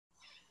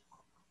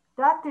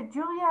Dr.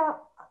 Julia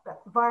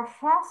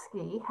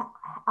Warshawski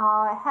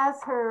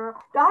has her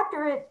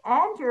doctorate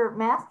and your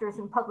master's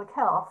in public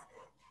health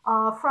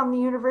from the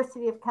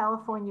University of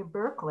California,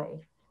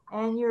 Berkeley.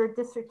 And your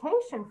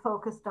dissertation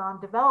focused on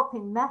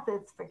developing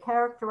methods for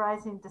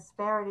characterizing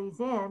disparities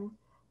in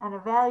and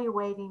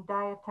evaluating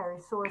dietary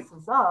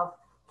sources of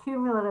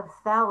cumulative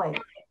phthalate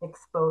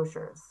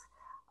exposures.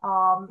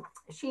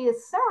 She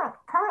is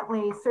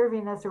currently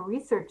serving as a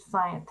research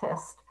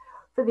scientist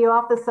for the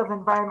Office of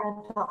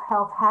Environmental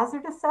Health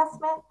Hazard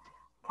Assessment,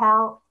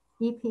 Cal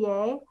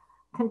EPA,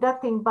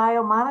 conducting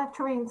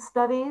biomonitoring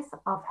studies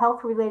of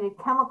health-related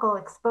chemical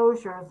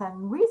exposures,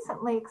 and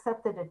recently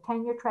accepted a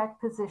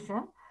tenure-track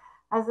position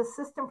as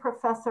assistant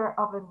professor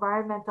of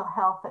environmental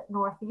health at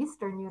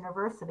Northeastern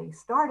University,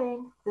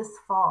 starting this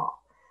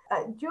fall.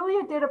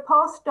 Julia did a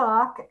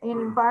postdoc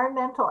in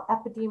environmental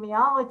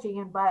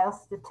epidemiology and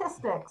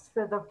biostatistics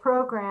for the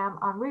program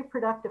on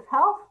reproductive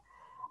health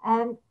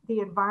and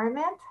the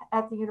environment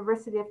at the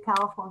University of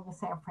California,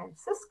 San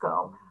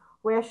Francisco,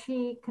 where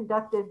she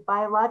conducted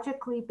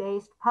biologically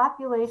based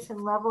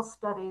population level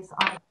studies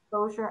on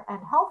exposure and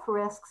health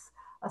risks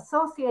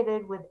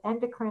associated with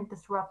endocrine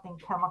disrupting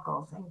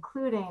chemicals,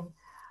 including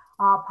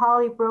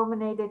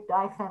polybrominated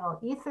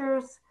diphenyl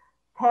ethers,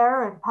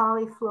 per and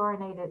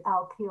polyfluorinated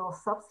alkyl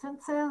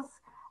substances,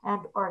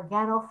 and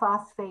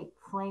organophosphate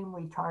flame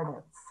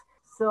retardants.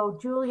 So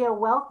Julia,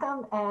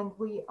 welcome, and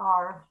we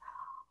are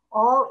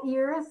all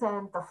ears,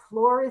 and the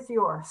floor is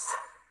yours.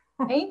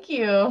 Thank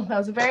you. That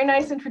was a very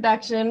nice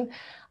introduction.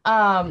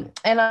 And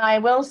I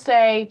will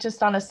say,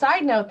 just on a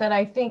side note, that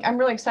I think I'm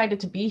really excited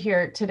to be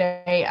here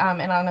today.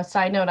 And on a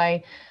side note,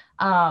 I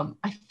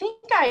think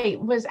I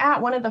was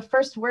at one of the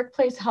first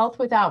Workplace Health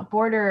Without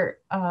Border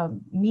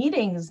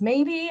meetings,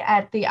 maybe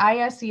at the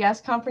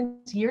ISES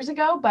conference years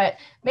ago, but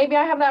maybe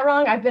I have that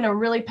wrong. I've been a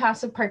really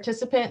passive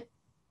participant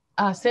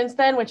since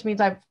then, which means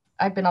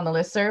I've been on the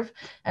listserv,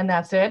 and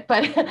that's it.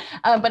 But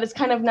it's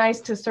kind of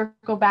nice to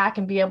circle back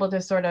and be able to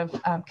sort of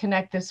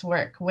connect this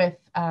work with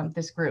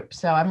this group.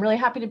 So I'm really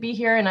happy to be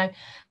here, and I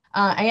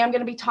am going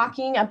to be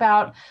talking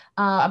about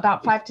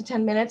 5 to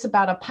 10 minutes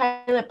about a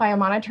pilot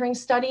biomonitoring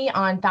study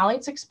on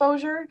phthalates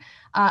exposure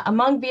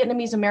among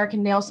Vietnamese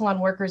American nail salon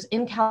workers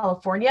in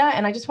California.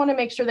 And I just want to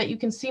make sure that you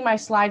can see my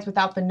slides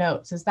without the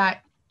notes. Is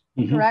that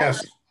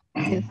correct?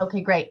 Yes.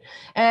 Okay, great.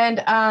 And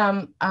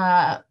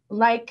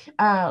like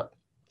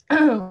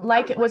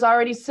it was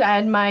already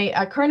said,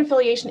 my current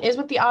affiliation is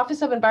with the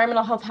Office of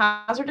Environmental Health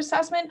Hazard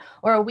Assessment,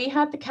 or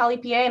WHWB, the Cal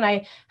EPA, and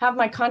I have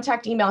my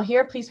contact email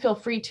here. Please feel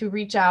free to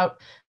reach out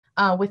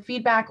with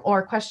feedback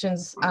or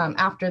questions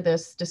after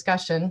this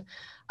discussion.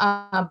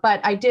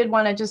 But I did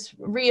want to just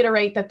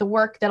reiterate that the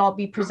work that I'll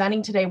be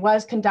presenting today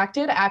was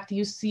conducted at the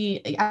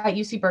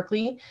UC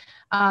Berkeley,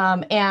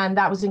 and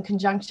that was in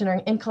conjunction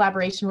or in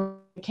collaboration with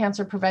the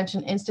Cancer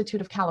Prevention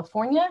Institute of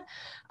California.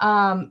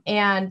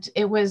 And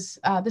it was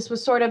this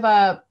was sort of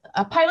a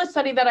pilot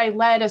study that I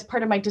led as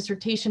part of my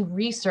dissertation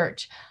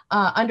research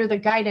under the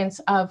guidance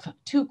of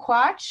Tu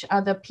Quach,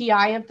 the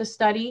PI of the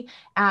study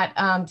at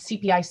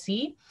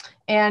CPIC.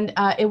 And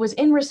it was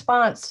in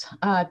response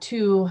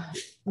to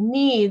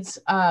needs,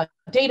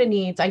 data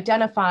needs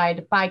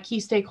identified by key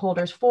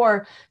stakeholders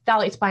for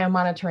phthalates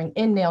biomonitoring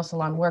in nail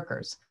salon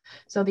workers.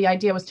 So the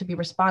idea was to be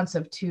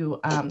responsive to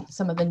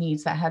some of the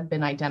needs that had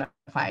been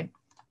identified.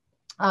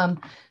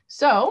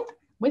 So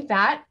with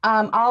that,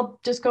 I'll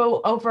just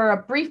go over a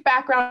brief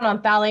background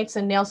on phthalates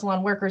and nail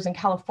salon workers in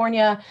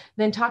California,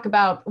 then talk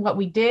about what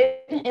we did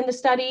in the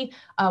study,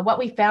 what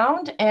we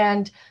found,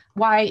 and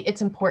why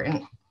it's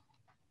important.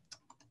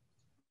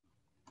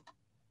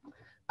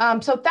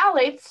 So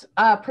phthalates,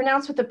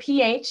 pronounced with a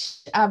PH,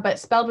 but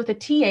spelled with a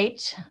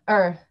TH,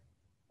 or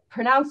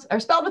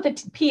spelled with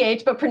a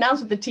PH, but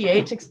pronounced with a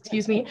TH,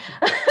 excuse me,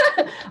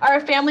 are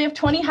a family of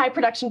 20 high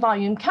production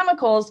volume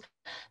chemicals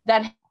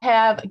that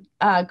have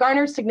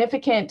garnered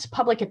significant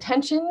public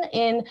attention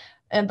in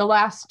the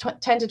last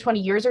 10 to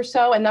 20 years or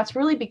so. And that's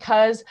really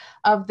because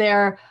of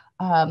their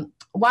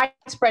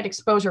widespread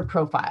exposure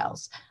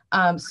profiles.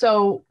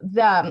 So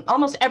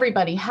almost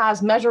everybody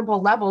has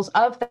measurable levels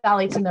of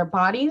phthalates in their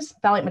bodies,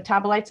 phthalate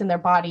metabolites in their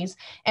bodies.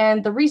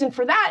 And the reason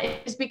for that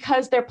is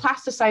because they're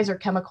plasticizer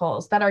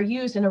chemicals that are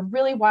used in a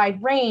really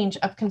wide range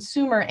of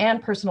consumer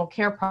and personal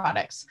care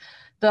products.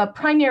 The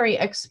primary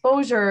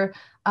exposure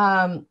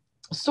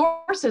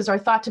sources are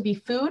thought to be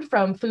food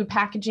from food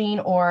packaging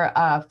or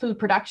food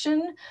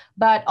production,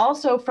 but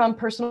also from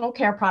personal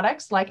care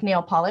products like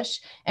nail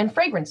polish and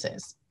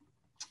fragrances.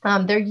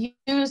 They're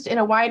used in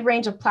a wide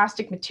range of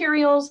plastic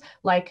materials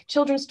like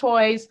children's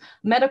toys,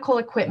 medical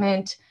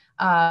equipment,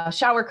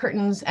 shower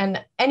curtains,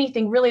 and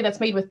anything really that's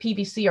made with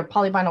PVC or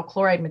polyvinyl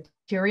chloride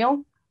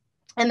material.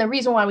 And the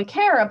reason why we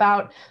care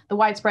about the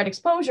widespread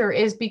exposure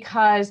is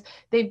because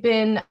they've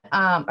been,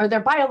 or they're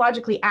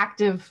biologically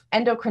active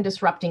endocrine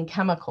disrupting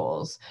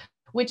chemicals,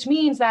 which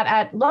means that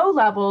at low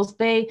levels,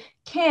 they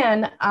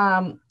can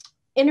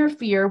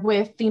interfere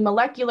with the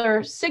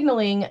molecular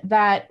signaling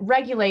that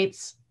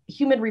regulates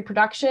human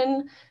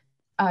reproduction,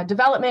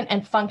 development,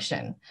 and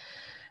function.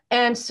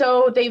 And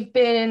so they've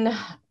been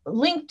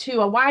linked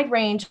to a wide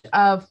range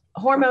of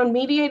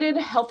hormone-mediated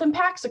health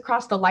impacts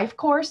across the life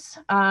course,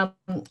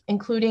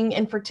 including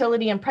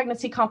infertility and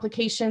pregnancy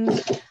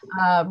complications,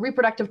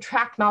 reproductive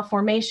tract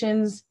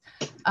malformations,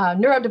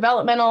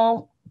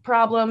 neurodevelopmental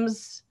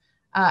problems,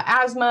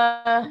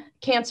 asthma,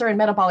 cancer, and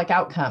metabolic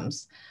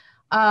outcomes.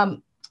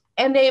 And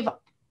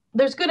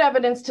there's good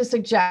evidence to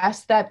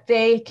suggest that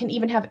they can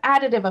even have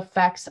additive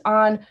effects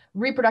on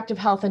reproductive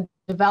health and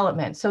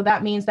development. So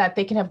that means that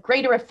they can have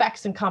greater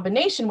effects in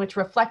combination, which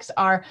reflects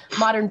our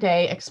modern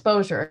day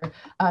exposure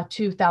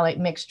to phthalate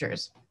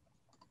mixtures.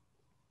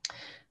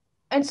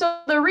 And so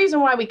the reason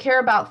why we care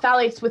about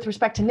phthalates with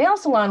respect to nail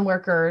salon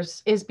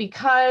workers is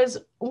because,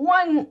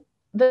 one,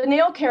 the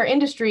nail care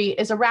industry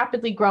is a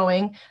rapidly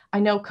growing, I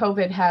know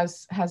COVID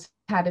has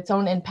had its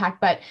own impact,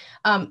 but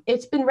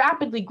it's been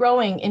rapidly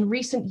growing in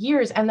recent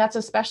years, and that's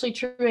especially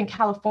true in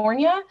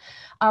California.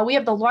 We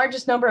have the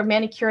largest number of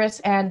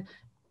manicurists and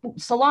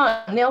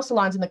nail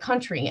salons in the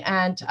country,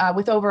 and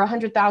with over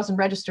 100,000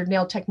 registered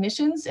nail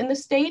technicians in the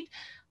state.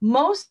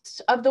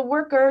 Most of the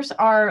workers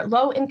are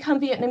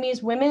low-income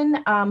Vietnamese women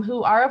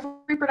who are of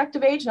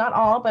reproductive age, not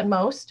all, but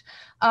most,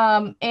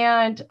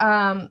 and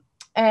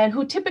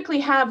who typically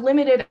have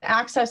limited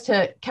access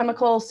to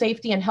chemical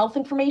safety and health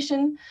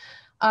information,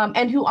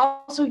 and who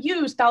also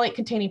use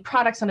phthalate-containing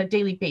products on a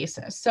daily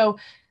basis. So,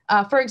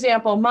 for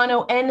example,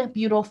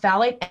 mono-N-butyl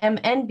phthalate,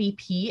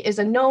 MNBP, is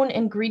a known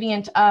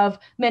ingredient of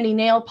many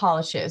nail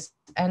polishes,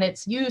 and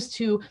it's used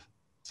to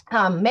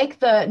make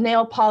the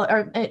nail polish,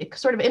 or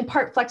sort of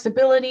impart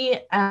flexibility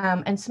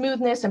and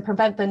smoothness and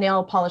prevent the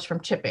nail polish from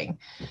chipping.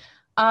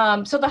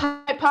 So the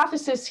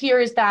hypothesis here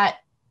is that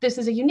this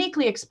is a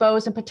uniquely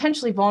exposed and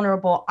potentially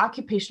vulnerable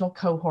occupational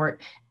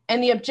cohort.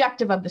 And the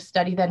objective of the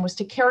study then was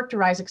to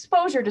characterize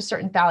exposure to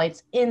certain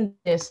phthalates in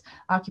this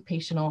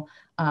occupational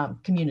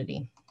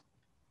community.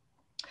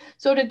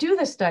 So to do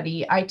this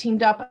study, I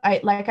teamed up,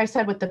 like I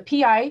said, with the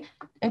PI,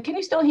 and can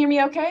you still hear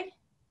me okay?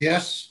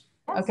 Yes.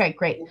 Okay,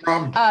 great. No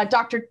problem.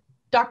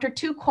 Dr.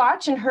 Tu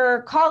Quach and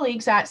her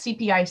colleagues at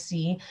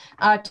CPIC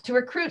to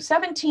recruit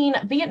 17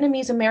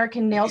 Vietnamese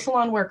American nail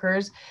salon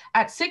workers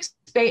at 6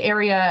 Bay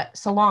Area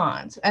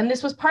salons. And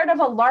this was part of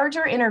a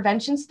larger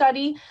intervention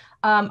study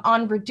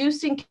on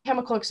reducing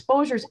chemical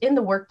exposures in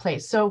the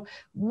workplace. So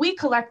we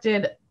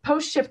collected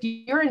post-shift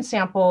urine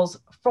samples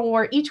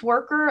for each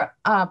worker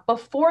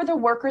before the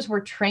workers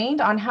were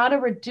trained on how to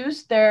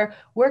reduce their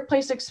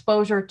workplace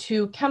exposure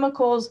to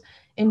chemicals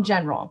in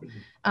general.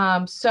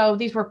 So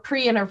these were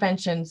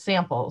pre-intervention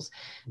samples.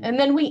 And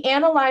then we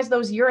analyzed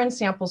those urine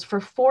samples for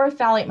 4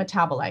 phthalate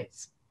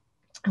metabolites.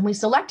 And we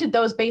selected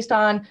those based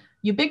on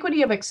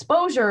ubiquity of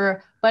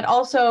exposure, but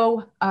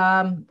also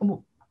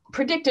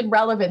predicted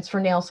relevance for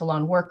nail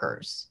salon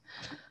workers.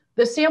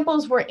 The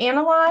samples were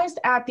analyzed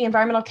at the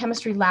Environmental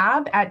Chemistry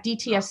Lab at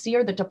DTSC,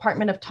 or the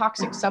Department of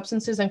Toxic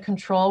Substances and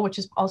Control, which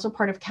is also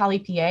part of Cal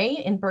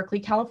EPA in Berkeley,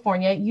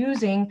 California,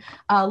 using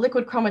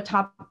liquid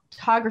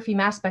chromatography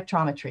mass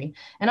spectrometry.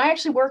 And I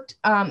actually worked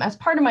as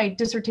part of my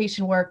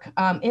dissertation work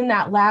in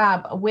that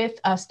lab with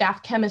a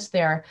staff chemist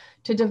there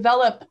to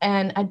develop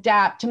and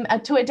adapt,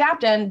 to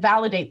adapt and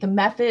validate the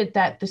method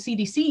that the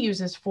CDC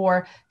uses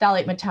for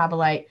phthalate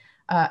metabolite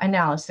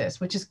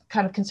analysis, which is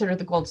kind of considered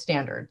the gold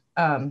standard.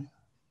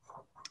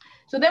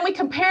 So then we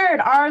compared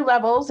our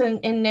levels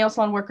in nail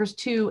salon workers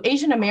to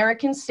Asian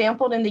Americans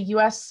sampled in the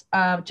US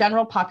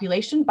general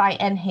population by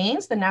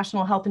Haynes, the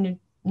National Health and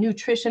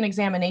Nutrition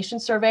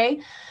Examination Survey,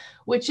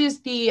 which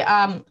is the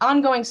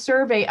ongoing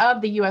survey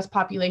of the US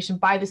population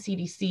by the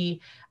CDC.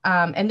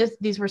 And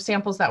these were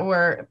samples that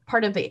were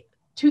part of the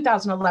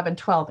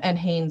 2011-12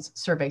 Haynes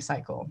survey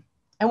cycle.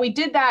 And we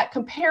did that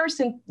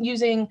comparison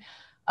using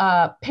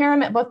both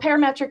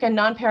parametric and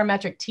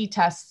non-parametric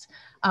t-tests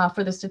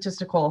for the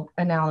statistical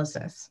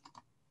analysis.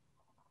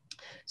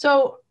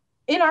 So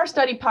in our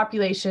study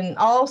population,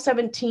 all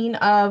 17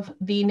 of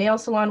the nail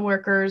salon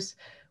workers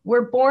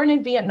were born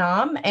in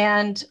Vietnam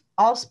and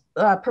all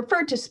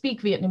preferred to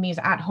speak Vietnamese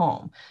at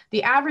home.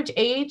 The average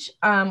age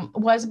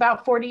was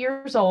about 40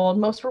 years old.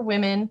 Most were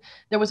women.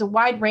 There was a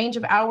wide range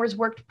of hours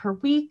worked per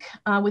week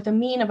with a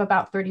mean of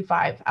about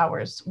 35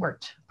 hours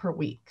worked per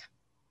week.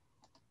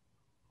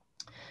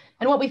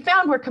 And what we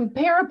found were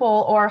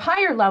comparable or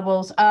higher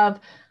levels of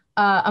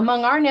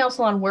among our nail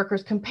salon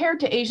workers compared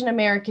to Asian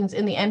Americans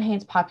in the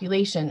NHANES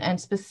population. And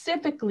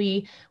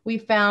specifically, we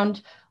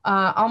found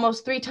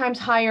almost 3 times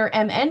higher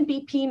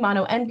MNBP,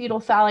 mono-N-butyl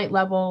phthalate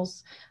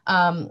levels,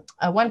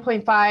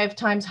 1.5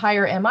 times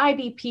higher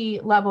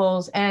MIBP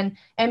levels, and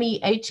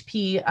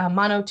MEHP,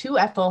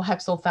 mono-2-ethyl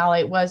hexyl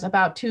phthalate, was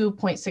about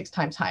 2.6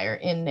 times higher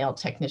in nail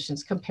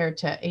technicians compared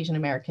to Asian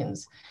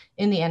Americans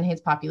in the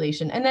NHANES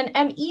population. And then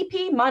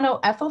MEP,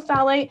 mono-ethyl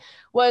phthalate,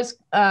 was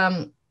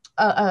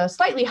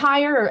slightly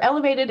higher or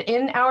elevated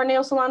in our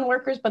nail salon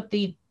workers, but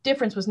the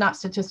difference was not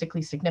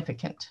statistically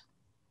significant.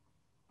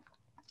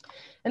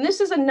 And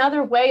this is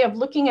another way of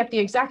looking at the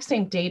exact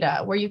same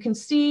data, where you can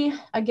see,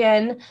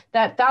 again,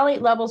 that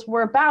phthalate levels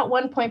were about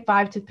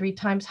 1.5 to 3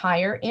 times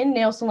higher in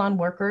nail salon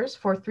workers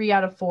for 3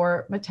 out of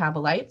 4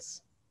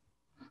 metabolites.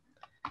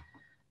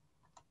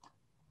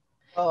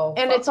 Oh,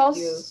 and it's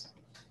also,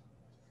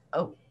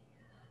 oh,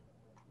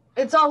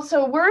 it's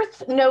also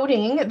worth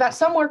noting that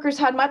some workers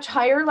had much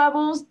higher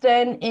levels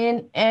than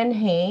in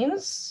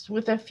NHANES,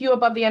 with a few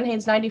above the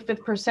NHANES 95th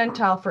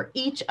percentile for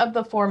each of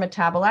the 4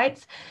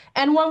 metabolites,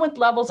 and one with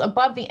levels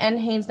above the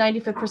NHANES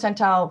 95th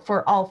percentile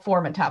for all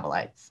 4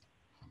 metabolites.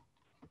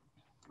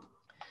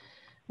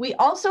 We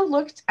also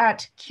looked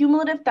at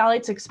cumulative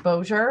phthalates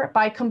exposure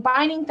by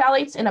combining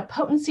phthalates in a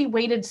potency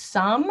weighted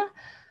sum,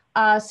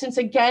 since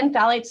again,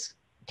 phthalates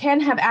can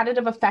have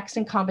additive effects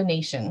in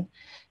combination.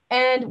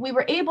 And we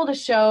were able to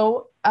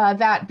show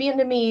that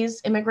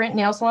Vietnamese immigrant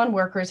nail salon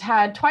workers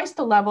had twice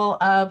the level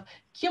of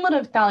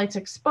cumulative phthalates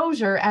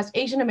exposure as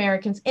Asian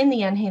Americans in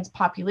the NHANES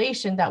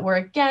population that were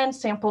again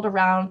sampled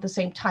around the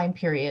same time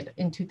period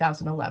in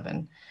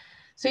 2011.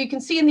 So you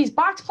can see in these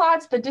box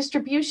plots the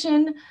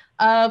distribution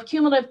of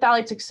cumulative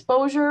phthalates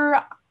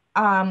exposure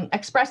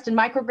expressed in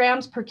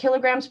micrograms per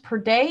kilograms per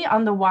day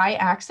on the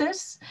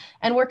y-axis.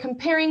 And we're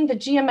comparing the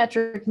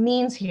geometric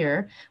means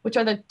here, which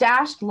are the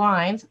dashed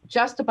lines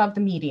just above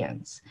the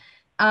medians.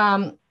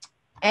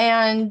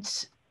 And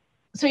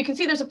so you can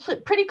see there's a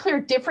pretty clear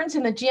difference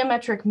in the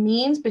geometric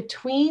means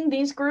between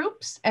these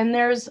groups, and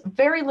there's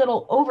very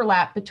little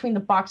overlap between the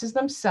boxes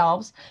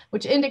themselves,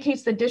 which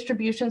indicates the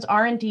distributions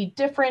are indeed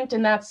different,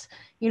 and that's,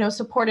 you know,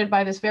 supported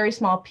by this very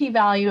small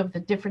p-value of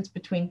the difference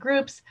between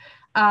groups,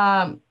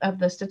 of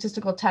the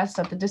statistical tests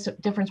of the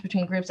difference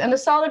between groups. And the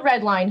solid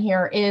red line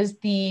here is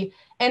the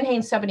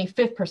NHANES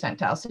 75th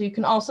percentile. So you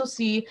can also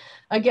see,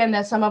 again,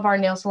 that some of our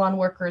nail salon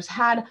workers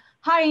had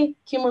high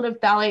cumulative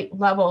phthalate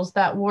levels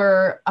that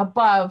were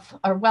above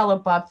or well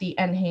above the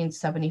NHANES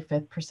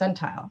 75th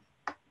percentile.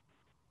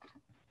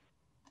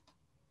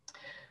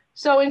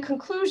 So in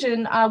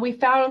conclusion, we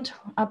found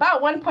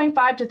about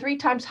 1.5 to 3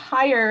 times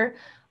higher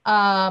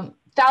phthalate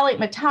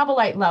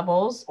metabolite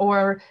levels,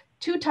 or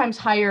 2 times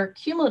higher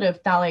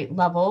cumulative phthalate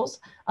levels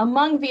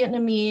among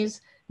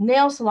Vietnamese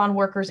nail salon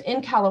workers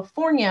in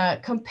California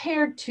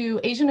compared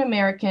to Asian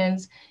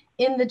Americans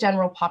in the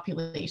general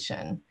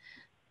population.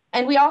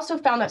 And we also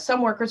found that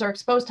some workers are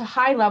exposed to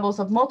high levels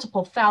of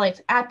multiple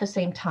phthalates at the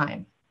same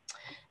time.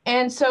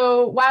 And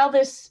so while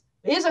this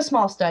is a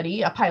small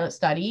study, a pilot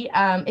study,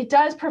 it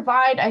does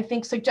provide, I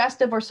think,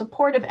 suggestive or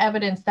supportive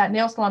evidence that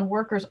nail salon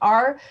workers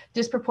are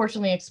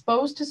disproportionately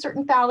exposed to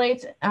certain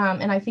phthalates.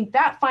 And I think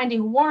that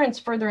finding warrants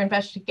further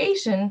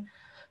investigation.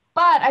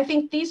 But I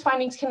think these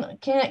findings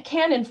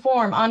can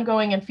inform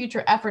ongoing and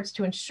future efforts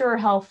to ensure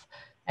health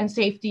and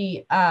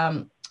safety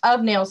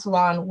of nail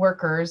salon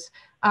workers.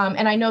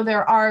 And I know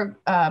there are,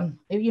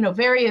 you know,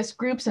 various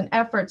groups and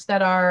efforts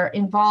that are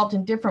involved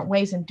in different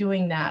ways in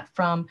doing that,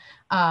 from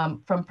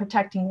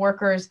protecting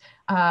workers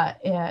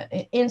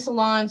in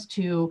salons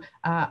to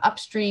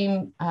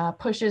upstream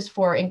pushes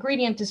for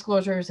ingredient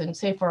disclosures and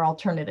safer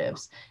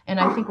alternatives.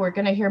 And I think we're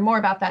going to hear more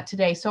about that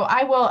today. So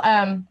I will,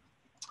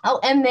 I'll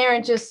end there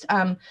and just,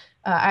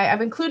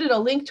 I've included a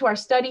link to our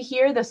study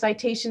here, the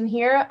citation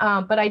here,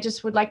 but I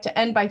just would like to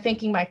end by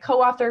thanking my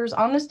co-authors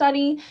on the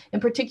study, in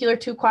particular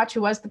Tu Quach,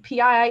 who was the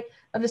PI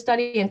of the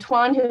study, and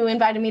Tuan, who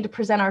invited me to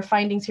present our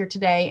findings here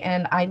today.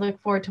 And I look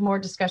forward to more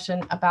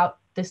discussion about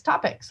this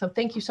topic. So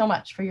thank you so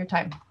much for your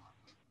time.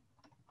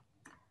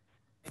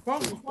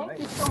 Thank you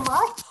so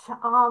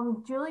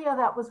much. Julia,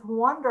 that was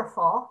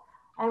wonderful.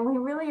 And we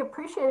really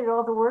appreciated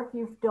all the work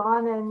you've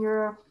done and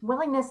your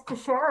willingness to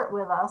share it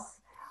with us.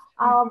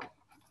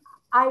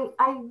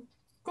 I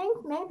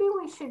think maybe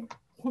we should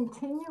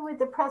continue with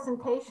the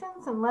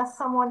presentations unless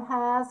someone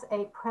has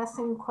a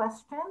pressing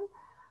question.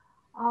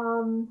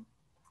 And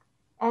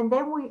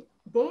then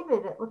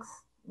David, it looks,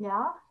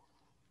 yeah?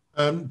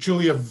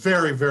 Julia,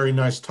 very, very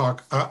nice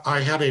talk. I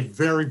had a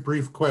very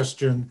brief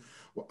question.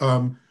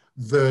 You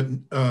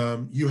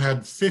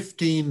had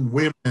 15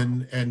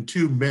 women and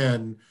 2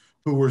 men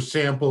who were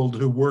sampled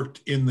who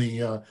worked in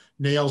the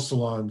nail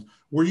salons.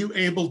 Were you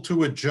able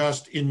to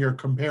adjust in your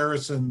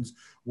comparisons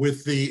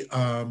with the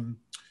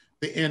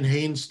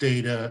NHANES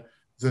data,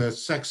 the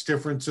sex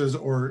differences,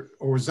 or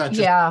was that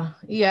just?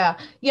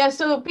 Yeah.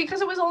 So because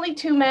it was only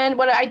 2 men,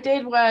 what I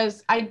did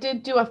was I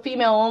did do a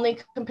female only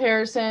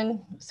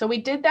comparison. So we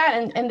did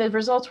that, and the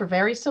results were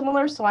very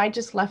similar. So I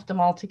just left them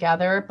all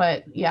together.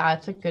 But yeah,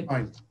 it's a good.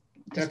 Fine.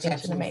 That's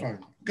absolutely fine.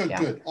 Good, yeah.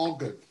 Good, all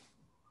good.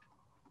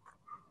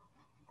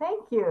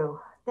 Thank you.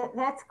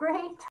 That's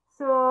great.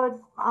 So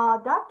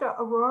Dr.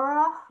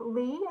 Aurora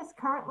Lee is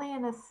currently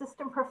an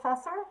assistant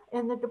professor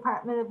in the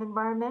Department of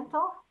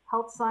Environmental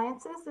Health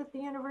Sciences at the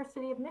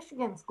University of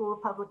Michigan School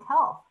of Public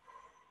Health.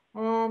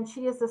 And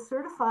she is a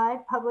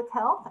certified public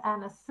health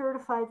and a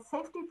certified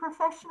safety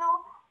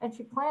professional, and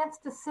she plans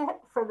to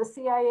sit for the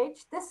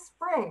CIH this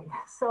spring.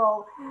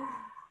 So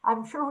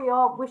I'm sure we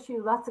all wish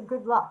you lots of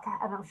good luck,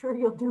 and I'm sure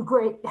you'll do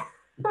great.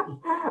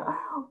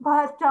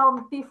 But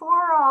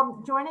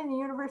before joining the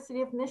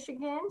University of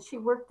Michigan, she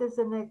worked as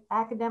an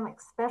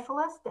academic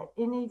specialist at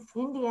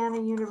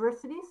Indiana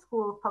University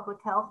School of Public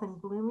Health in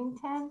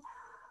Bloomington,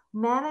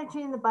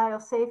 managing the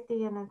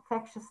Biosafety and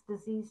Infectious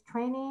Disease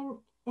Training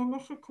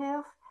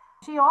Initiative,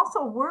 She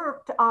also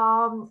worked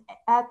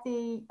at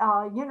the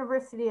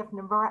University of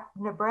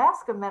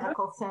Nebraska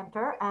Medical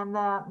Center and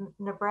the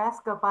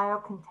Nebraska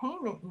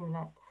Biocontainment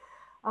Unit,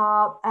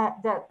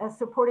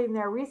 supporting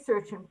their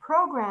research and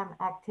program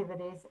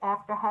activities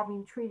after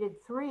having treated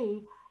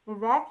 3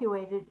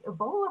 evacuated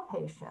Ebola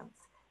patients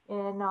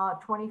in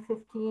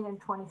 2015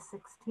 and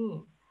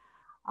 2016.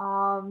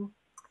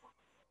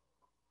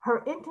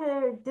 Her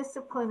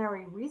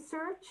interdisciplinary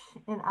research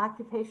in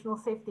occupational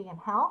safety and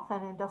health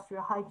and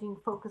industrial hygiene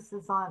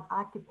focuses on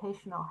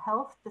occupational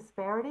health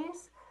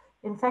disparities,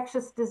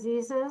 infectious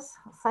diseases,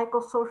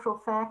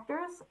 psychosocial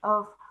factors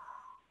of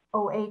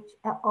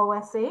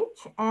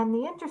OSH, and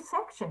the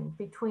intersection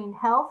between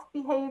health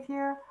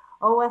behavior,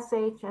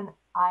 OSH, and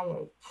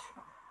IH.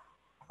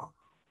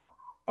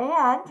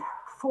 And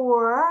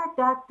for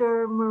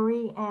Dr.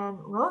 Marie Ann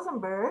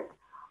Rosenberg,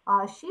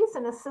 she's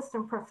an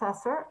assistant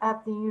professor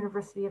at the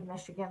University of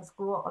Michigan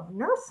School of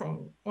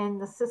Nursing in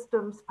the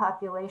Systems,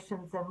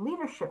 Populations, and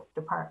Leadership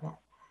Department.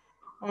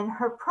 And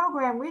her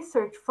program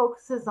research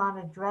focuses on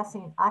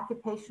addressing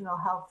occupational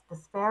health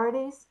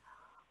disparities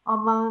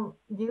among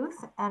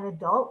youth and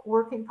adult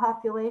working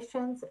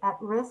populations at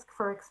risk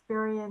for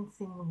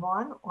experiencing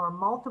one or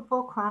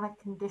multiple chronic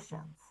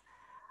conditions.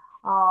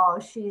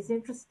 She's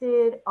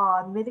interested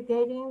in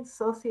mitigating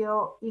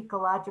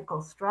socio-ecological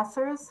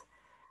stressors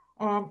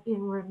and in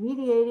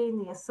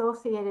remediating the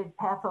associated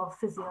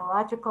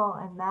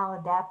pathophysiological and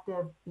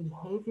maladaptive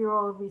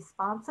behavioral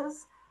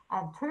responses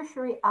and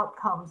tertiary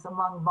outcomes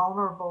among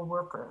vulnerable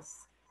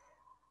workers.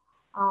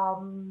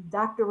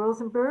 Dr.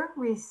 Rosenberg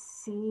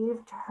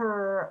received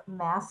her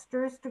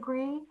master's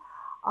degree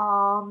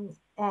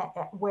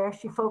where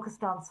she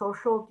focused on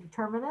social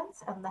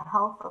determinants and the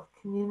health of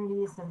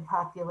communities and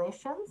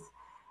populations.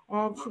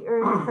 And she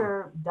earned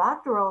her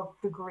doctoral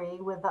degree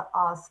with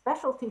a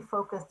specialty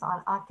focus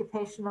on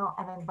occupational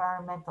and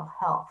environmental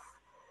health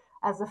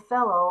as a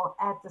fellow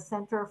at the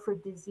Center for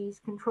Disease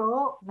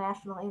Control,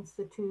 National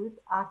Institute,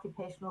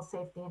 Occupational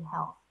Safety and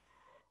Health.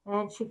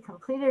 And she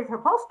completed her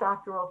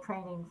postdoctoral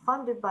training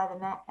funded by the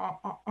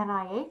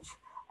NIH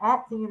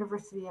at the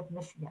University of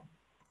Michigan.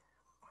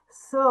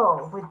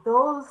 So with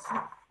those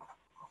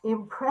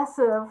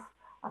impressive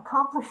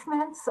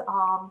accomplishments,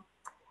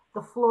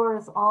 the floor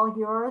is all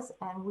yours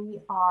and we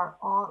are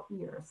all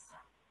ears.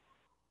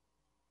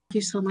 Thank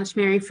you so much,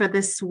 Mary, for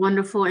this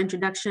wonderful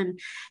introduction.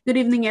 Good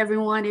evening,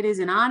 everyone. It is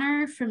an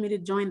honor for me to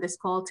join this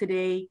call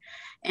today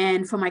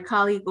and for my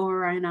colleague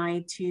Aura and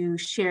I to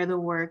share the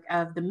work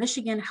of the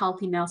Michigan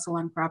Healthy Nail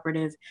Salon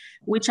Cooperative,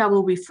 which I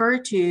will refer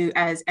to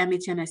as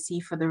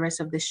MHNSC for the rest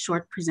of this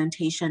short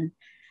presentation.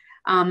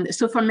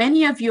 So for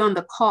many of you on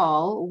the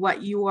call, what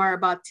we're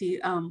about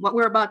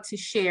to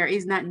share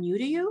is not new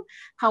to you.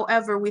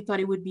 However, we thought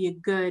it would be a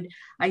good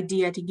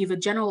idea to give a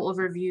general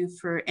overview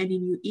for any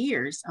new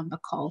ears on the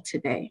call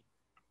today.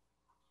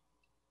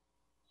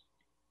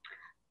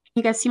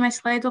 You guys see my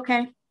slides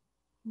okay?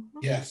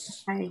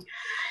 Yes. Okay.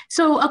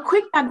 So a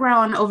quick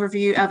background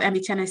overview of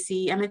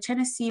MHNSC.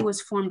 MHNSC was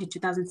formed in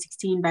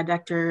 2016 by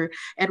Dr.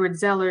 Edward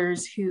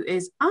Zellers, who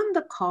is on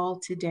the call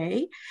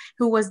today,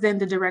 who was then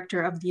the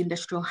director of the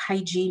Industrial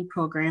Hygiene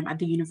Program at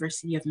the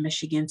University of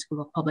Michigan School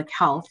of Public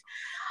Health.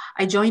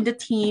 I joined the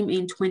team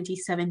in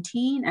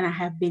 2017, and I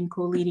have been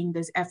co-leading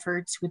these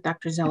efforts with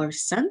Dr. Zellers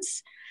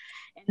since.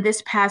 And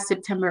this past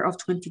September of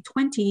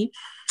 2020,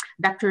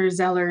 Dr.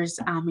 Zellers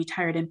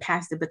retired and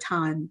passed the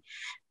baton,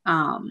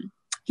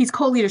 his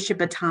co-leadership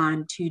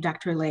baton to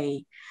Dr.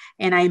 Lay.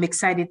 And I am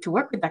excited to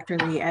work with Dr.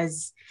 Lay,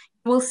 as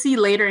we'll see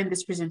later in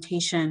this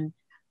presentation,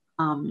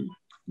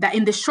 that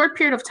in the short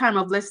period of time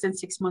of less than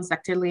 6 months,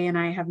 Dr. Lay and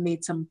I have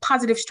made some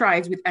positive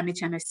strides with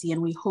MHNSC,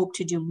 and we hope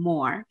to do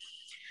more.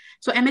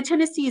 So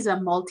MHNSC is a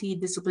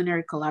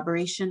multidisciplinary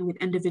collaboration with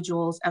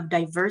individuals of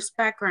diverse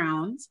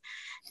backgrounds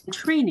and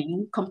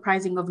training,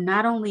 comprising of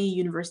not only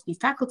university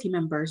faculty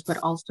members, but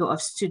also of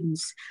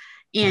students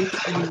and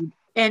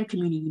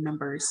community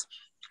members.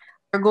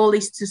 Our goal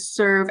is to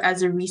serve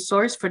as a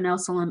resource for nail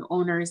salon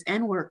owners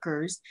and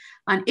workers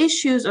on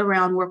issues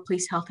around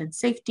workplace health and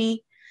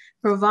safety,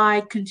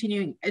 provide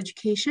continuing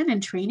education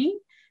and training,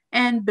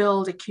 and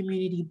build a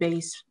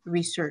community-based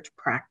research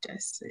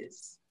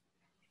practices.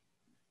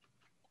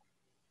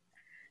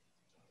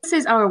 This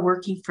is our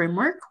working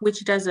framework,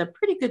 which does a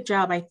pretty good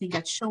job, I think,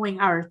 at showing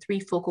our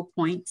 3 focal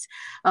points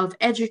of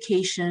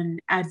education,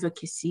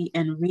 advocacy,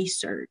 and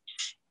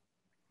research.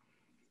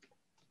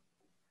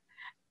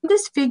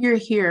 This figure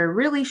here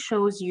really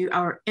shows you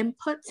our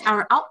inputs,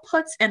 our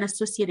outputs, and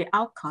associated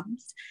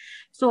outcomes.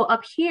 So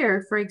up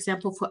here, for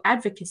example, for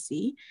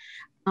advocacy,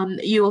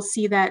 you will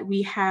see that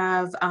we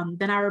have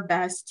done our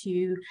best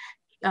to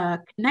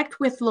connect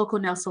with local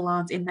nail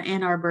salons in the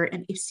Ann Arbor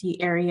and Ipsy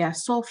area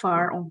so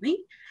far only.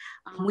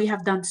 We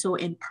have done so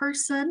in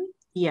person,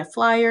 via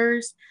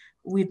flyers,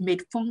 we've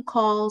made phone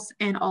calls,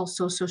 and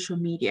also social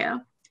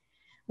media.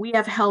 We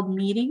have held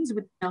meetings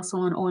with nail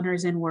salon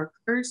owners and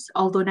workers,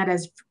 although not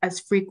as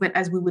frequent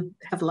as we would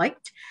have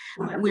liked.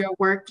 We are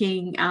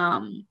working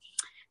on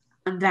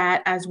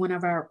that as one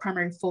of our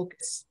primary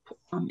focus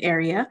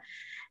area.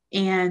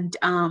 And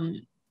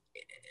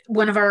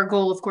one of our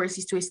goals, of course,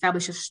 is to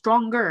establish a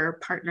stronger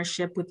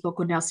partnership with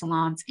local nail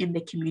salons in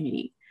the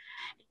community.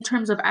 In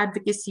terms of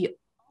advocacy,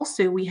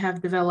 also, we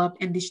have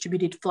developed and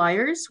distributed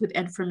flyers with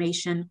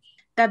information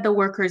that the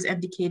workers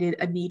indicated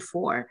a need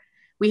for.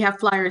 We have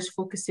flyers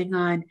focusing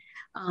on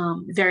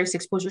various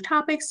exposure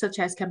topics, such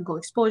as chemical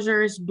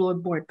exposures,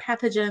 bloodborne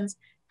pathogens,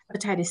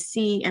 hepatitis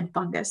C, and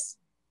fungus.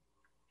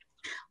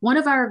 One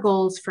of our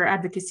goals for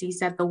advocacy is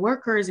that the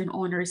workers and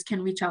owners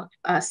can reach out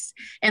to us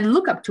and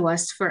look up to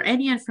us for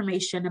any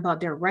information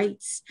about their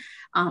rights,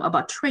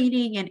 about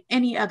training, and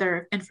any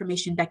other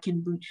information that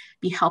can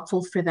be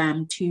helpful for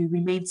them to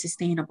remain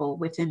sustainable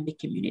within the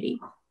community.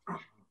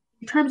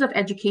 In terms of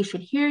education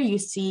here, you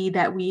see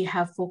that we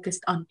have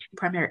focused on two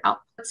primary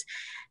outputs,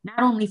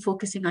 not only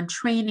focusing on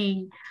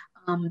training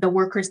the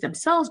workers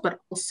themselves, but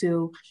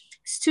also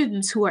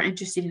students who are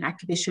interested in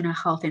occupational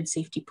health and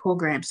safety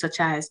programs,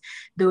 such as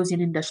those in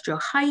industrial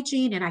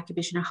hygiene and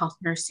occupational health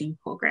nursing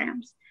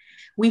programs.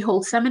 We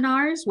hold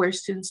seminars where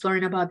students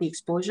learn about the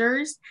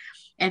exposures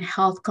and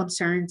health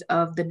concerns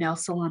of the nail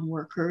salon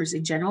workers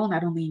in general,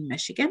 not only in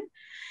Michigan.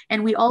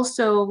 And we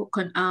also,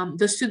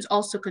 the students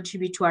also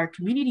contribute to our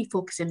community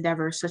focus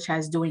endeavors, such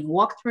as doing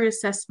walkthrough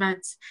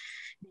assessments.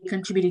 They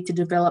contributed to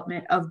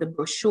development of the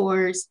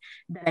brochures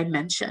that I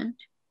mentioned.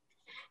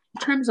 In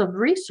terms of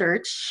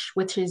research,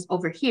 which is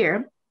over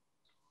here,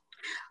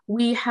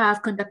 we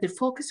have conducted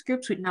focus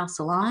groups with nail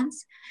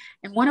salons.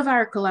 And one of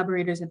our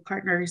collaborators and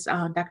partners,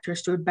 Dr.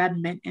 Stuart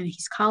Badman and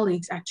his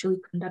colleagues actually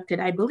conducted,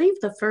 I believe,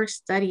 the first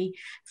study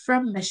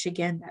from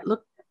Michigan that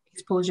looked at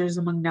exposures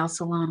among nail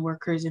salon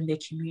workers in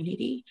the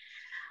community.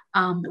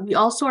 We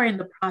also are in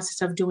the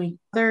process of doing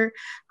other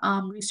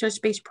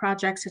research-based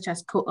projects, such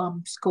as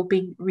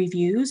scoping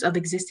reviews of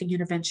existing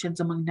interventions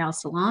among nail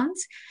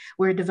salons.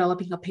 We're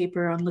developing a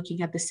paper on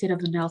looking at the state of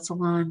the nail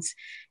salons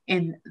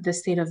in the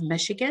state of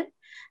Michigan.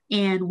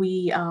 And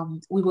we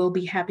will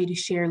be happy to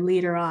share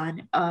later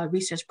on a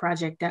research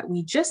project that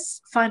we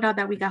just found out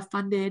that we got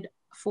funded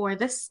for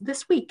this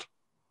week.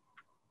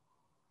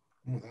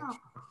 Oh,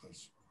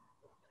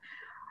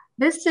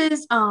 this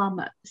is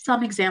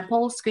some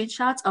example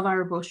screenshots of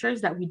our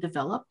brochures that we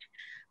developed.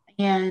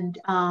 And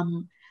I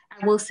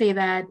will say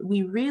that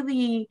we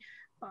really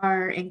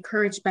are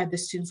encouraged by the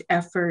students'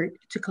 effort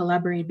to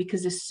collaborate,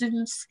 because the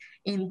students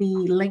in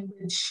the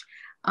language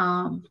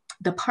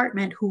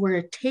department who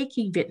were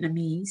taking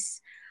Vietnamese,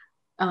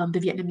 the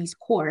Vietnamese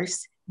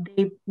course,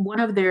 one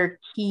of their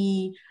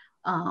key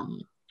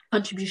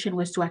contribution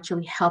was to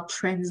actually help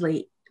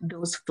translate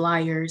those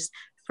flyers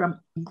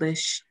from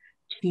English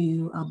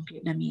to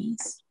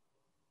Vietnamese.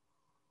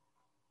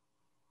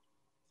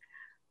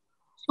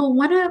 So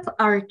one of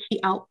our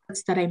key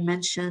outputs that I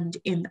mentioned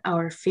in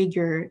our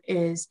figure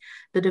is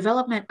the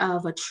development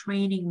of a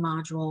training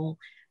module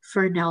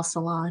for nail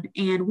salon.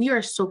 And we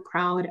are so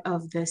proud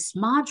of this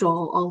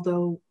module,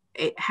 although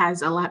it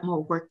has a lot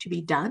more work to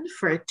be done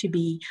for it to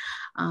be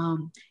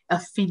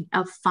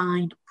a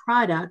fine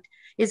product,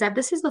 is that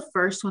this is the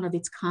first one of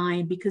its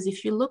kind, because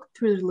if you look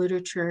through the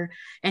literature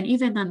and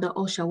even on the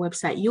OSHA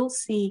website, you'll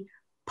see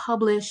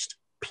published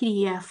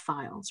PDF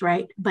files,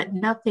 right? But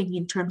nothing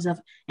in terms of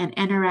an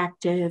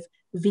interactive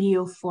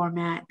video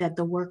format that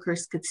the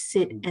workers could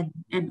sit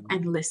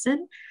and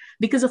listen.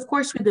 Because of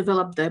course we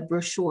developed the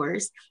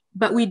brochures,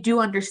 but we do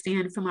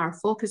understand from our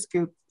focus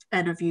group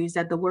interviews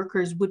that the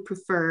workers would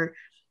prefer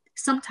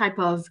some type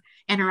of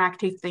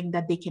interactive thing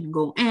that they can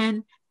go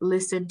in,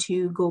 listen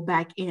to, go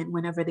back in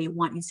whenever they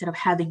want, instead of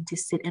having to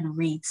sit and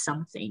read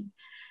something.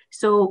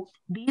 So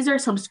these are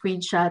some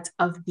screenshots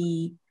of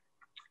the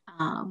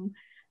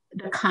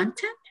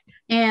content.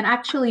 And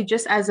actually,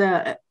 just as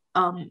a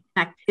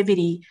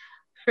activity,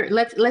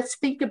 let's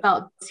think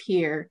about this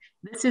here.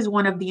 This is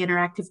one of the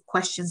interactive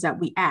questions that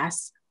we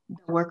ask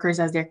the workers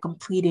as they're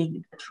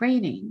completing the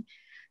training.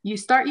 You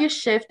start your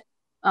shift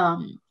a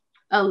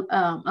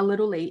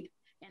little late,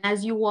 and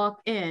as you walk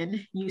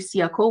in, you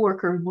see a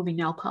coworker removing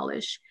nail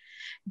polish.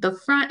 The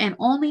front and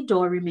only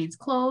door remains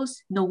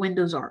closed. No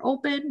windows are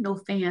open. No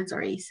fans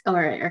or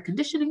air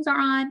conditionings are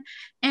on.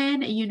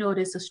 And you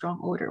notice a strong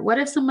odor. What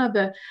are some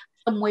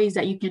ways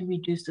that you can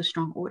reduce the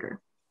strong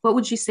odor? What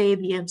would you say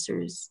the answer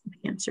is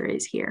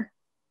here?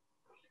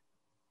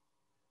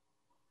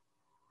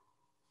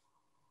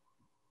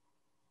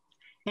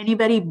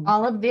 Anybody?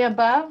 All of the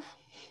above?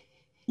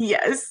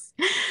 Yes.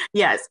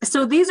 Yes.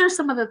 So these are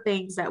some of the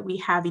things that we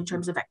have in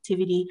terms of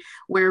activity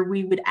where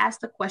we would ask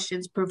the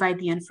questions, provide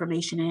the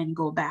information, and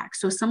go back.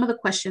 So some of the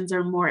questions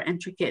are more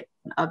intricate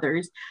than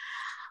others.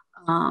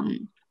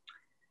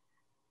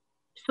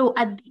 So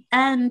at the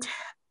end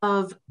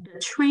of the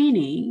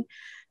training,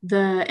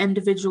 the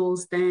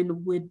individuals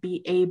then would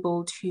be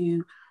able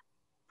to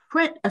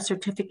print a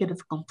certificate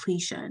of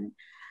completion.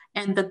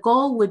 And the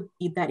goal would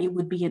be that it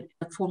would be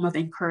a form of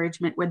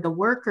encouragement where the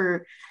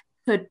worker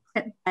could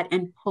print that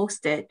and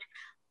post it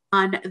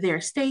on their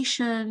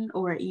station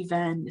or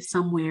even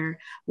somewhere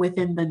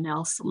within the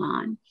nail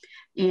salon.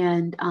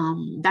 And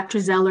Dr.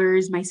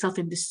 Zellers, myself,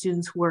 and the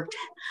students worked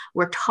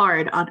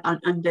hard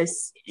on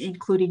this,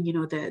 including, you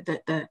know,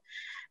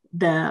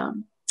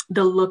 the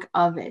look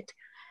of it.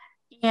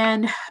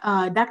 And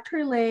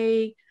Dr.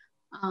 Lay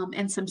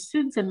and some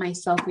students and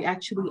myself, we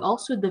actually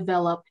also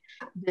developed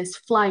this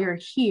flyer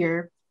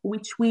here,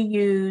 which we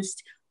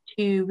used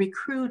to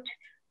recruit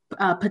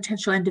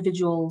potential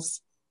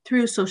individuals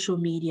through social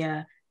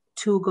media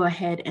to go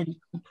ahead and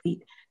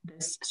complete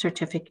this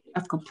certificate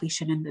of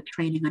completion in the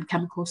training on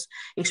chemicals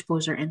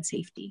exposure and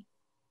safety.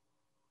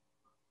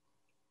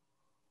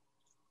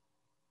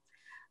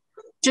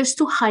 Just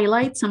to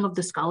highlight some of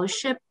the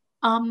scholarship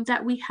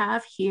that we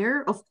have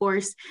here, of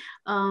course,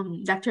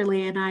 Dr.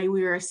 Lay and I,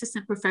 we are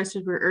assistant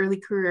professors, we're early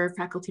career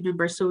faculty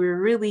members, so we're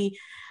really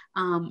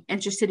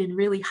interested in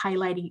really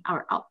highlighting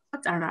our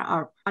outputs,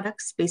 our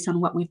products based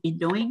on what we've been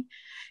doing.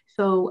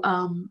 So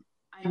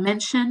I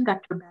mentioned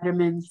Dr.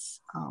 Batterman's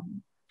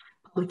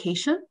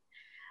publication.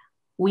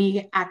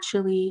 We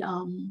actually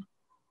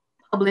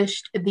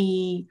published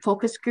the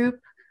focus group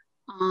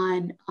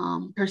on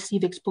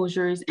perceived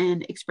exposures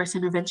and express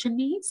intervention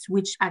needs,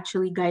 which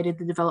actually guided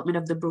the development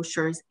of the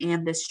brochures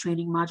and this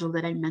training module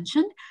that I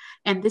mentioned.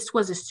 And this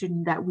was a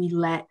student that we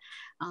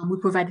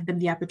provided them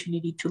the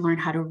opportunity to learn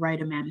how to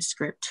write a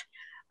manuscript,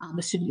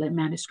 a student-led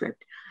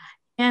manuscript.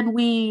 And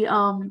we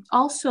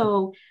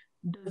also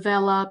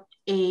developed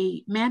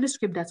a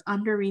manuscript that's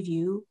under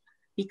review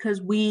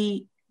because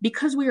we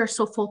are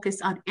so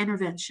focused on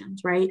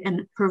interventions, right,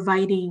 and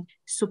providing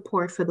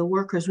support for the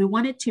workers, we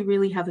wanted to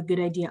really have a good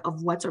idea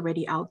of what's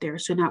already out there.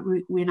 So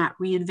we're not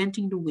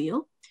reinventing the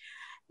wheel.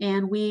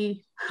 And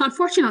we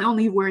unfortunately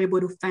only were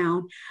able to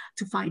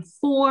find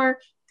 4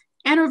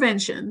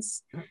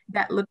 interventions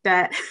that looked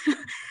at,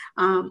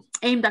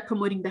 aimed at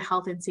promoting the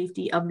health and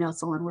safety of nail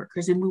salon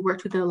workers. And we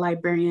worked with a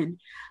library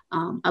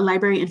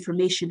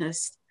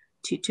informationist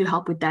to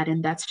help with that.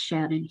 And that's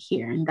Shannon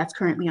here, and that's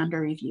currently under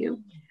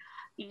review.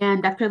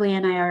 And Dr. Lay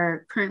and I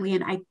are currently,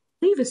 and I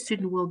believe a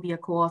student will be a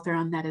co-author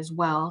on that as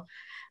well,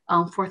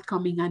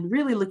 forthcoming on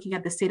really looking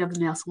at the state of the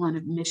nail salon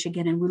of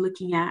Michigan. And we're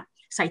looking at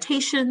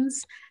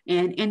citations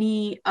and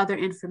any other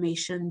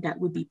information that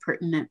would be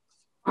pertinent.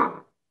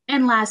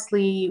 And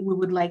lastly, we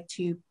would like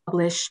to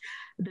publish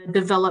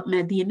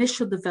the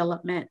initial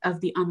development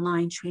of the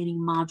online training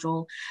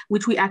module,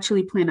 which we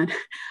actually plan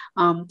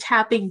on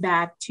tapping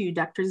back to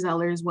Dr.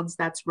 Zellers once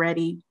that's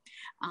ready.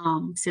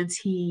 Since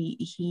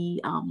he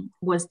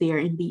was there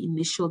in the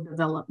initial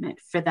development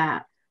for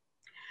that.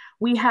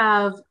 We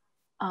have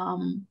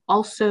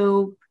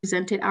also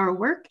presented our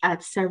work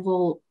at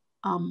several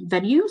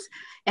venues.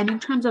 And in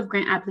terms of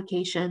grant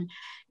application,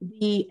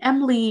 the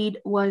MLEAD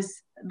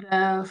was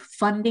the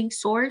funding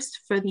source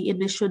for the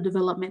initial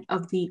development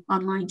of the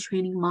online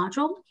training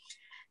module.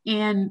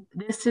 And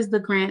this is the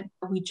grant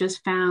that we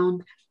just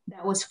found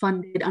that was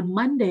funded on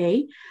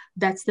Monday.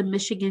 That's the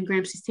Michigan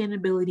Graham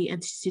Sustainability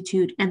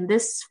Institute. And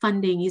this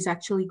funding is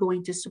actually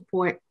going to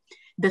support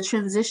the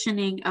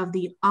transitioning of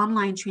the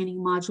online training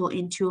module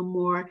into a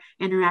more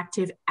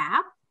interactive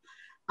app.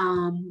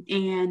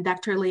 And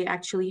Dr. Lay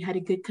actually had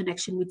a good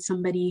connection with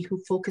somebody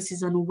who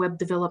focuses on web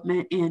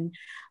development and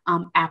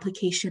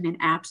application and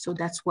apps. So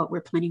that's what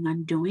we're planning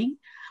on doing.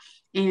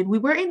 And we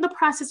were in the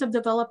process of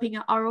developing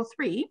an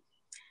RO3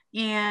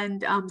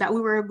 and that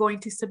we were going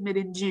to submit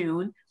in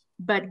June.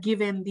 But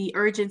given the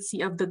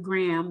urgency of the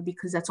grant,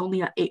 because that's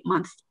only an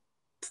 8-month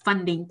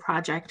funding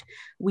project,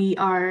 we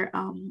are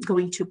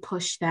going to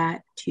push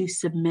that to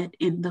submit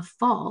in the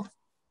fall.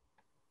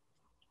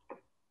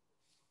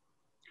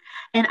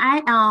 And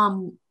I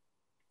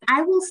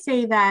will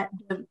say that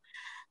the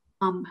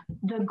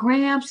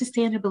Graham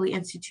Sustainability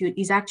Institute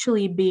is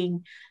actually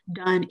being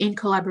done in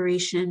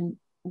collaboration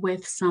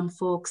with some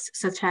folks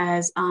such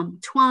as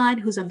Tuan,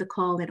 who's on the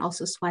call, and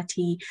also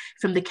Swati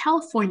from the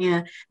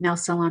California Nail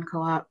Salon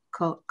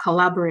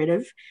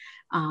Collaborative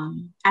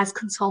as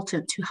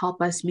consultant to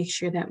help us make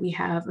sure that we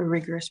have a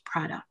rigorous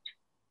product.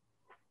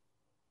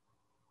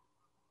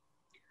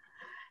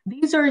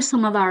 These are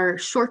some of our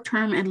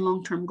short-term and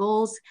long-term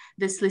goals.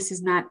 This list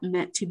is not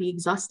meant to be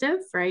exhaustive,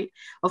 right?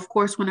 Of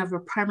course, one of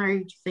our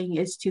primary thing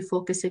is to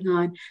focusing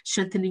on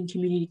strengthening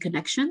community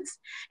connections,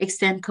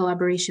 extend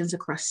collaborations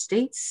across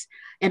states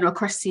and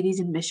across cities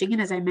in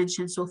Michigan. As I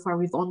mentioned, so far,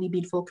 we've only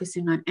been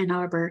focusing on Ann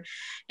Arbor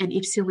and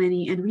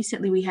Ypsilanti. And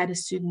recently we had a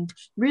student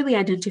really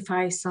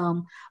identify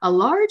a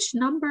large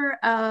number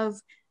of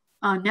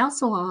nail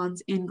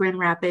salons in Grand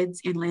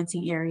Rapids and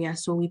Lansing area.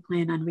 So we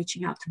plan on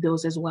reaching out to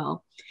those as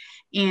well.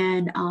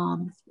 And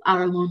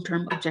our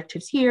long-term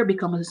objectives here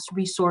become a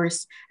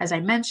resource, as I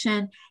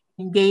mentioned,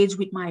 engage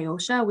with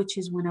MIOSHA, which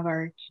is one of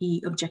our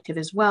key objectives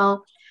as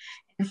well,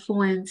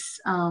 influence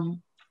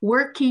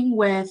working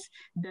with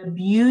the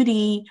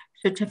beauty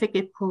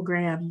certificate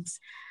programs,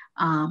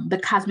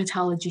 the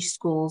cosmetology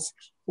schools,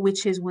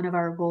 which is one of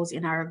our goals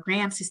in our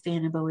Graham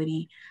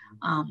Sustainability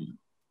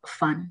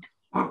Fund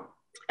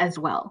as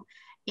well.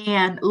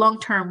 And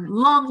long-term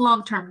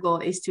goal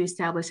is to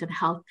establish a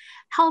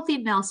healthy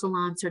nail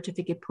salon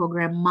certificate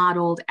program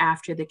modeled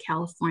after the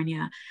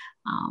California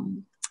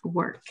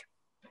work.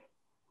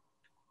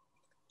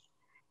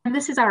 And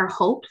this is our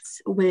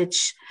hopes,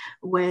 which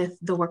with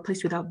the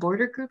Workplace Without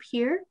Border group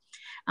here,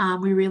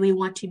 we really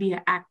want to be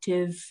an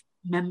active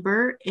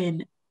member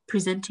in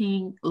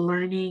presenting,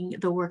 learning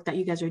the work that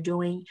you guys are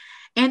doing,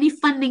 any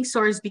funding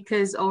source,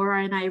 because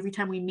Aura and I, every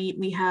time we meet,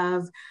 we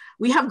have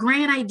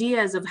grand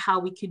ideas of how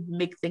we could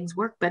make things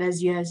work. But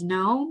as you guys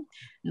know,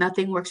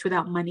 nothing works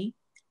without money.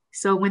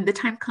 So when the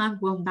time comes,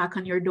 we'll knock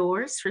on your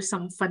doors for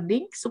some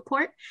funding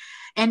support.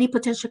 Any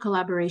potential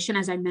collaboration,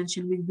 as I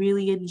mentioned,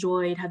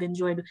 we have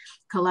enjoyed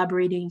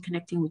collaborating,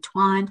 connecting with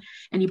Tuan.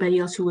 Anybody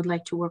else who would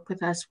like to work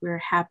with us, we're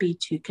happy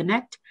to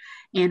connect,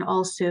 and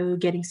also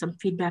getting some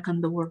feedback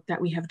on the work that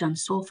we have done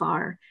so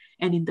far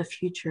and in the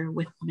future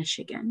with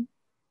Michigan.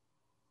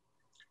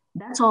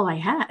 That's all I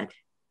had.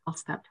 I'll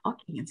stop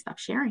talking and stop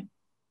sharing.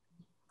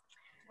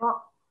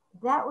 Well,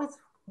 that was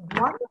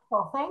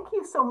wonderful. Thank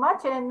you so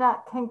much. And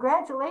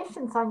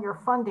congratulations on your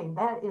funding.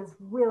 That is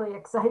really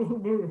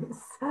exciting news.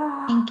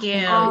 Thank you.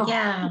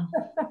 Yeah.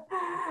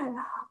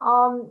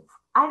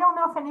 I don't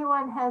know if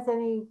anyone has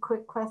any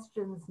quick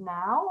questions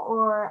now,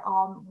 or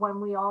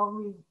when we all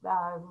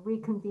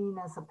reconvene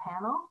as a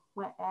panel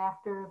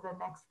after the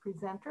next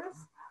presenters.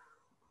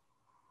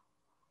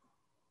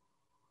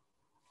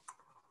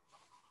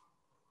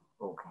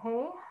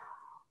 Okay,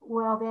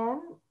 well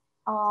then,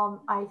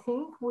 I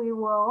think we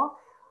will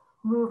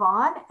move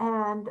on,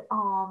 and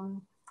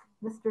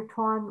Mr.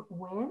 Tuan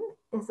Nguyen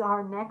is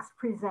our next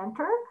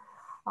presenter.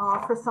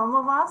 For some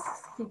of us,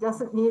 he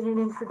doesn't need an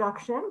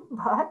introduction,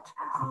 but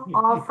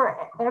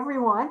for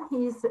everyone,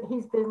 he's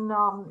been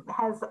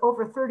has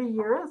over 30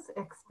 years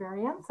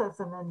experience as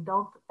an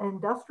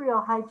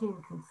industrial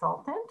hygiene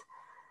consultant,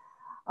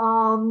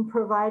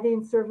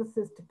 providing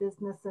services to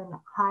business and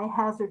high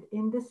hazard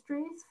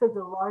industries for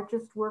the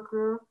largest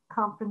worker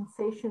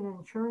compensation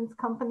insurance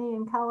company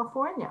in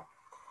California.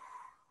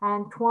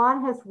 And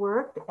Tuan has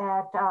worked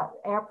at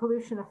Air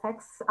Pollution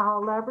Effects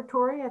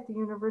Laboratory at the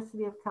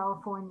University of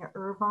California,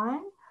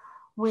 Irvine,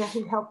 where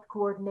he helped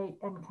coordinate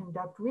and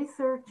conduct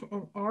research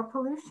in air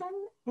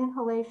pollution,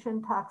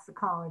 inhalation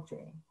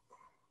toxicology.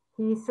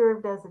 He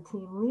served as a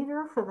team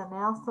leader for the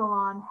Nail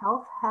Salon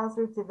Health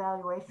Hazards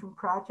Evaluation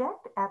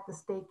Project at the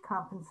State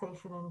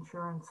Compensation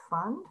Insurance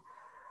Fund.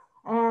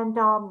 And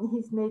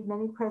he's made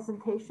many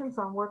presentations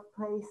on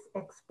workplace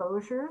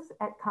exposures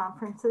at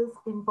conferences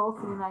in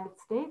both the United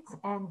States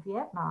and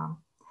Vietnam.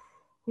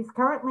 He's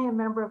currently a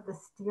member of the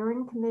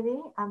steering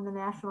committee on the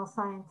National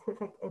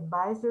Scientific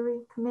Advisory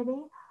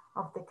Committee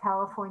of the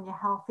California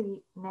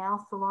Healthy Nail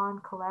Salon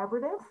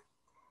Collaborative.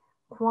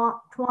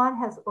 Tuan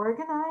has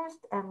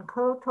organized and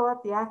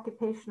co-taught the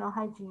Occupational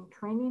Hygiene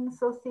Training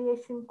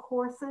Association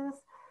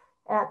courses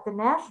at the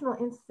National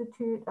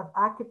Institute of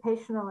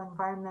Occupational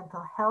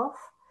Environmental Health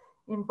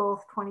in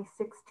both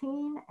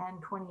 2016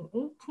 and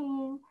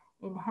 2018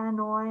 in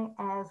Hanoi,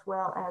 as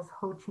well as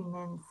Ho Chi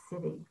Minh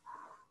City.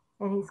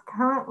 And he's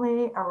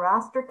currently a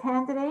roster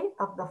candidate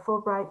of the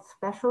Fulbright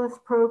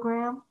Specialist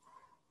Program.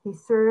 He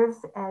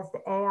serves as the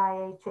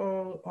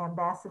AIHA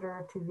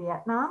Ambassador to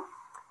Vietnam.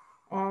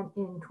 And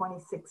in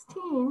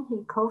 2016,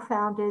 he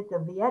co-founded the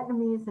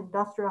Vietnamese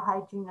Industrial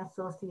Hygiene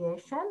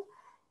Association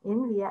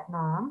in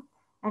Vietnam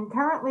and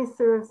currently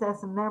serves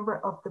as a member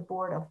of the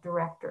board of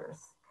directors.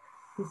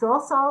 He's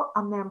also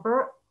a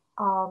member,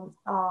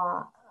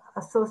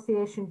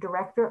 association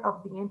director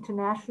of the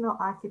International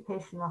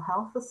Occupational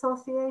Health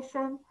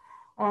Association,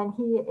 and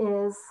he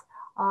is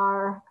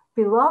our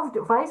beloved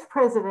Vice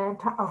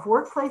President of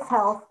Workplace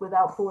Health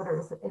Without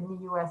Borders in the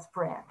U.S.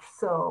 branch.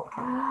 So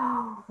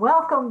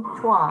welcome,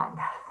 Tuan.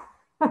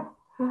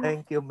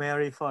 Thank you,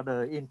 Mary, for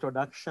the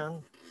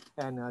introduction,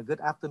 and good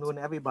afternoon,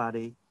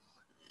 everybody.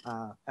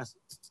 As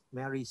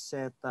Mary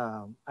said,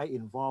 I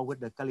involved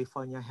with the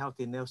California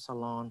Healthy Nail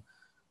Salon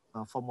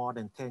for more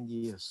than 10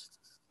 years.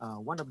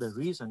 One of the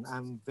reasons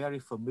I'm very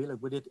familiar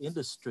with this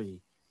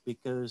industry,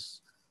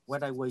 because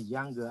when I was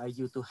younger, I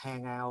used to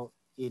hang out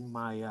in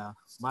my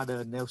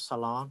mother nail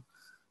salon,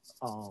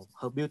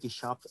 her beauty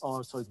shop,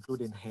 also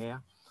including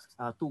hair,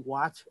 to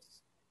watch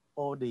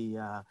all the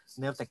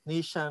nail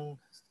technicians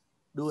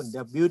doing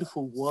their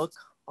beautiful work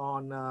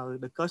on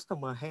the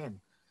customer hand.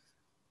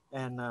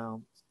 And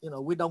you know,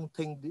 we don't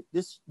think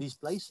these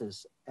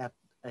places at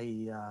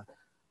a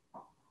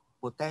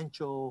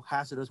potential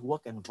hazardous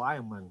work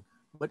environment,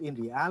 but in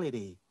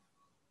reality,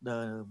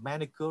 the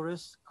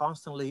manicurists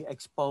constantly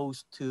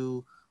exposed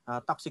to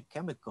toxic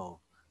chemical,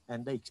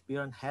 and they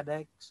experience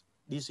headaches,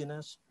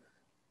 dizziness,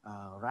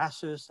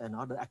 rashes, and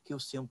other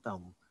acute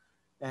symptoms.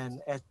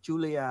 And as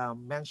Julia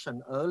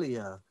mentioned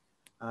earlier,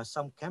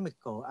 some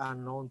chemicals are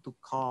known to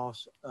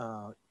cause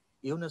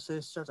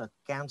illnesses such as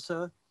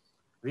cancer,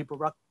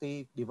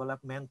 reproductive,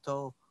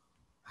 developmental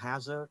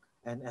hazard,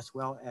 and as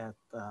well as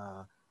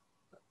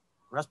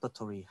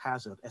respiratory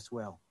hazard as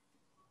well.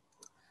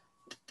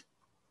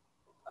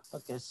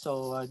 Okay,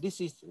 so this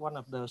is one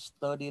of the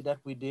studies that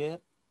we did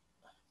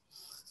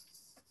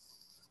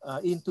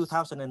in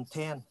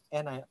 2010,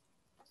 and I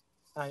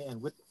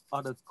and with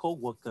other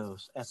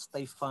co-workers at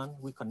State Fund,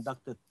 we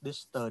conducted this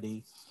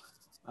study.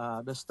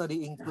 The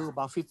study includes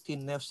about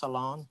 15 nail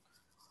salons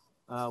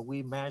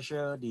We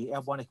measure the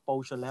airborne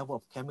exposure level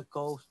of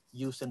chemicals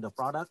used in the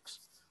products.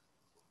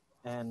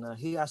 And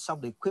here are some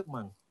of the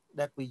equipment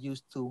that we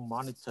use to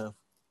monitor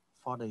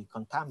for the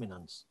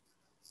contaminants.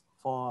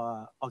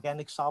 For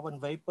organic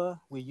solvent vapor,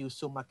 we use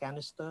Suma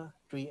canister,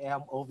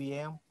 3M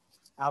OVM,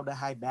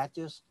 aldehyde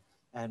batches,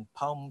 and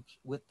pumps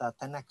with a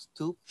 10x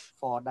tube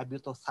for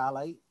dibutyl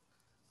phthalate.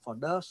 For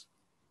dust,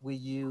 we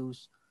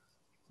use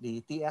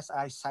the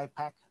TSI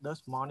SciPack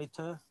dust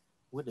monitor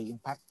with the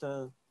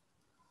impactor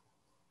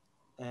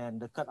and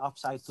the cutoff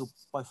size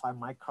 2.5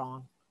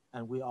 micron.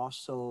 And we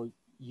also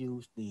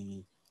use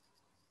the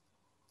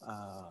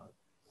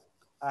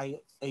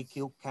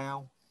IAQ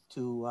count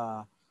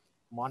to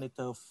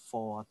monitor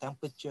for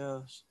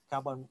temperatures,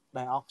 carbon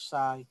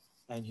dioxide,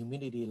 and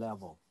humidity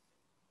level.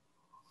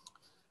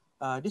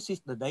 This is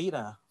the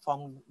data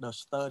from the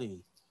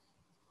study.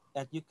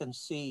 As you can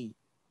see,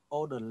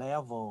 all the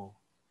level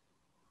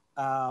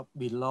are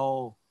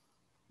below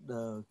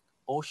the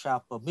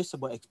OSHA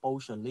permissible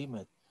exposure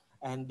limit,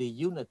 and the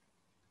unit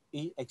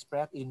is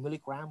expressed in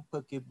milligram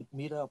per cubic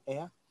meter of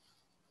air.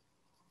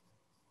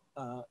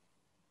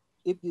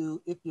 If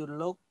you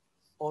look,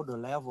 all the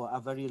level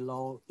are very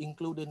low,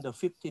 including the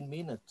 15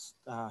 minutes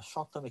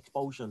short-term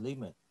exposure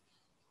limit.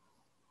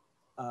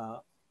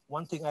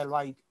 One thing I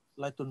like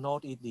to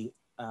note is the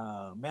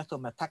methyl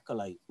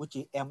methacrylate, which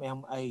is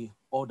MMA,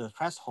 or the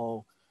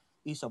threshold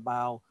is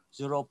about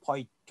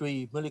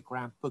 0.3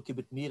 milligram per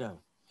cubic meter.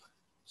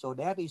 So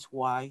that is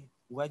why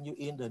when you're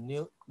in the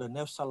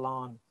nail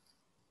salon,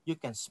 you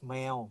can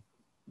smell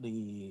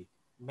the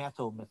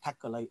methyl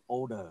methacrylate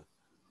odor,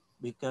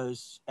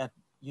 because as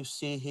you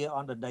see here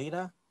on the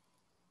data,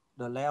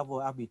 the level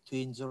are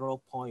between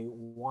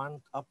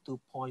 0.1 up to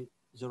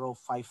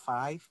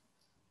 0.055.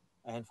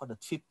 And for the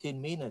 15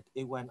 minutes,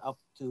 it went up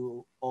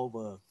to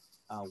over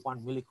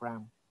 1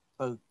 milligram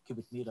per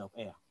cubic meter of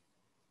air.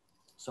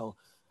 So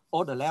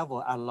all the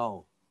levels are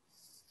low.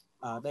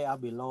 They are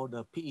below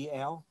the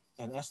PEL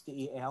and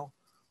STEL,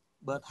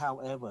 but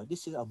however,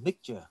 this is a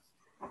mixture.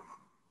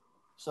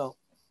 So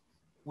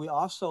we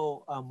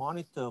also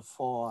monitor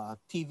for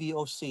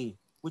TVOC,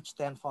 which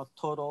stands for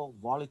total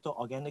volatile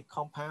organic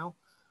compound,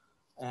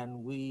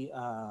 and we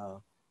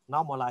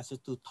normalize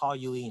it to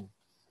toluene.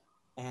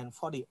 And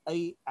for the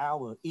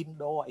 8-hour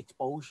indoor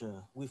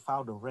exposure, we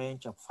found a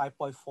range of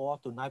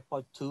 5.4 to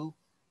 9.2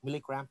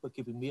 milligram per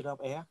cubic meter of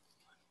air.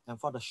 And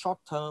for the short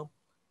term,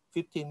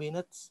 15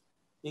 minutes,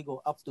 it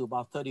go up to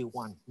about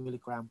 31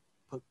 milligram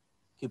per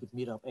cubic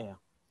meter of air.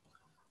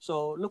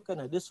 So looking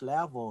at this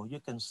level, you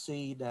can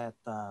see that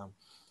the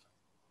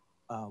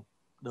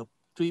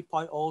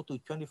 3.0 to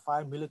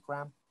 25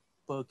 milligram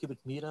per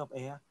cubic meter of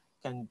air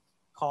can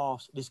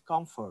cause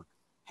discomfort,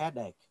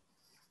 headache.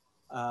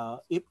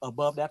 If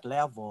above that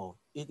level,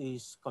 it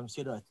is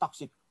considered a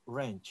toxic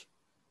range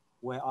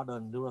where other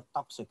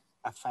neurotoxic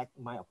effect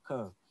might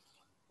occur.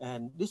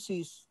 And this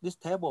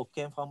table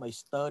came from a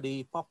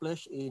study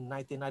published in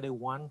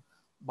 1991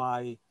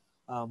 by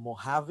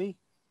Mojave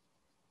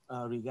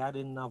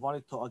regarding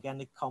volatile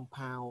organic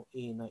compound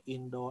in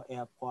Indoor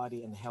Air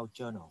Quality and Health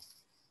Journal.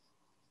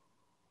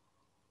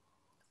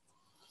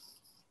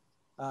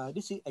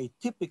 This is a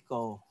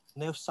typical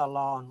nail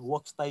salon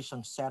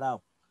workstation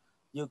setup.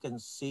 You can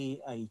see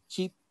a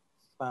cheap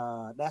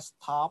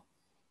desktop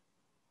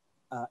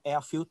air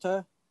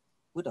filter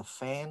with a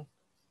fan.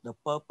 The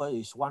purpose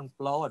is one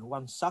blow and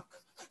one suck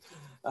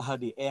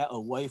the air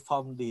away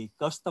from the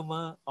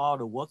customer or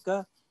the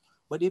worker.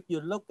 But if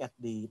you look at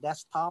the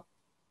desktop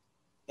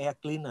air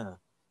cleaner,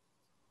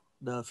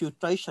 the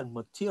filtration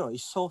material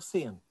is so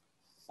thin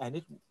and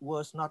it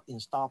was not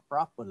installed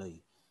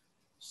properly.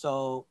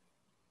 So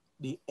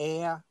the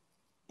air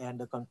and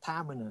the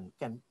contaminant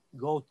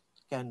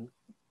can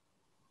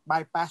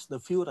bypass the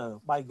filter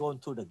by going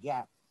through the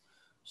gap.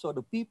 So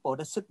the people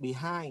that sit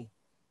behind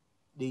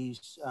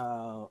these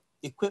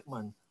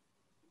equipment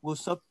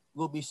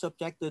will be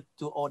subjected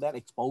to all that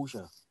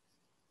exposure.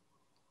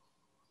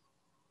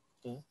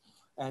 Okay,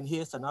 and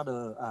here's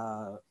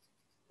another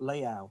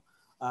layout.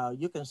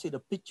 You can see the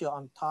picture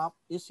on top.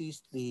 This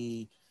is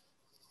the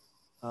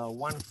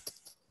one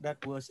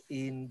that was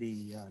in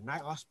the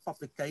NIOSH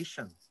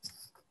publication.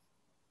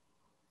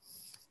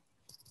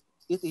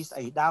 It is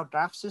a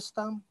downdraft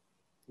system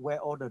where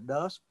all the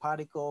dust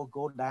particle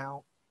go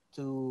down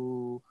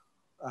to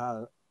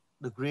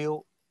the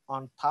grill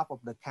on top of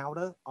the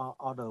counter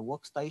or the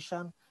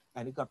workstation,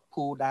 and it got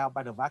pulled down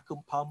by the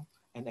vacuum pump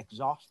and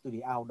exhaust to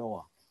the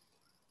outdoor.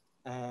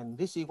 And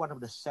this is one of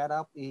the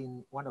setup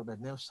in one of the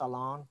nail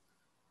salon.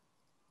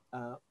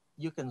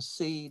 You can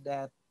see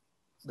that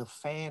the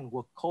fan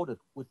was coated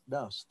with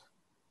dust,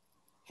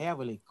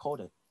 heavily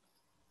coated.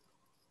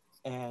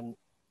 And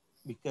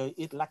because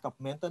it lack of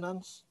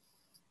maintenance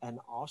and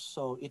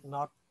also it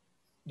not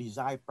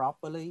designed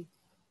properly,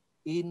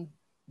 in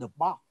the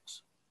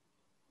box,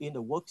 in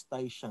the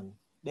workstation,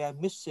 they are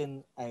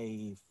missing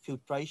a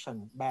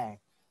filtration bag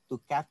to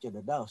capture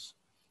the dust.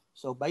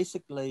 So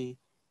basically,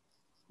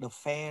 the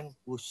fan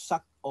will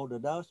suck all the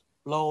dust,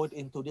 blow it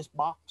into this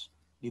box,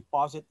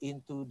 deposit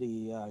into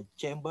the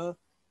chamber,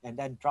 and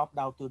then drop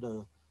down to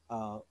the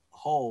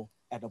hole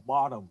at the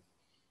bottom.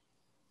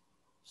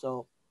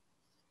 So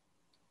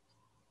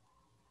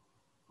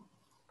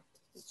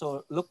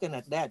looking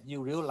at that,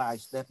 you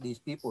realize that these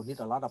people need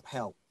a lot of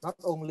help, not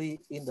only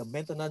in the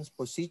maintenance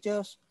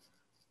procedures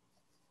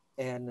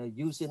and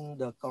using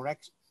the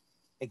correct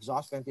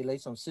exhaust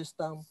ventilation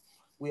system.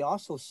 We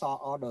also saw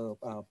other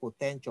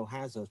potential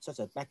hazards such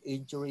as back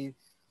injury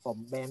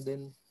from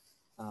bending,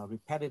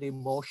 repetitive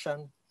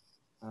motion,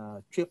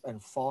 trip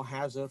and fall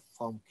hazard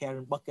from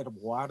carrying bucket of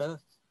water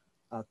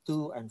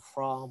to and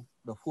from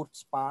the foot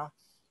spa.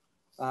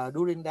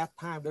 During that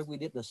time that we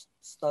did the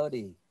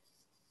study,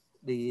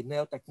 the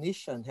nail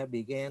technician have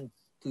began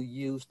to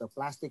use the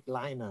plastic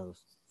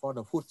liners for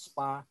the foot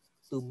spa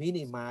to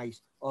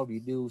minimize or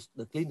reduce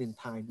the cleaning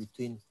time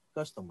between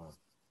customers.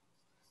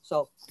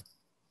 So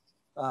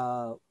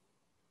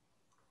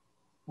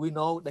we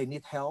know they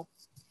need help.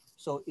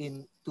 So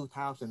in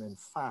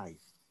 2005,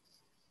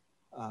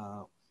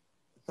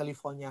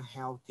 California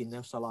Healthy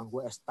Nail Salon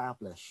were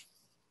established,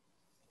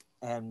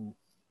 and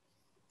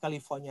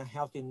California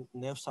Healthy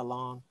Nail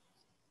Salon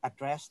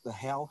address the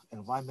health,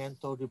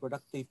 environmental,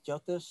 reproductive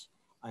justice,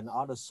 and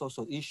other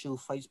social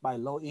issues faced by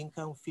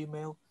low-income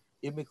female,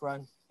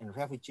 immigrant, and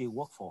refugee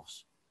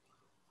workforce.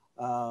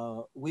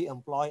 We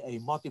employ a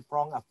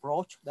multi-pronged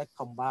approach that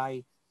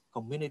combines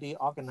community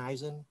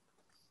organizing,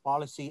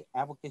 policy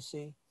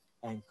advocacy,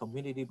 and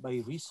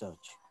community-based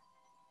research.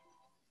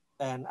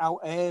 And our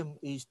aim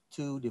is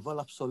to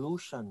develop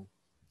solutions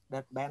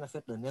that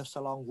benefit the nail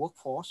salon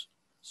workforce,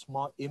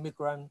 small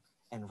immigrant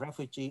and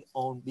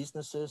refugee-owned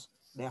businesses,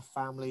 their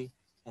family,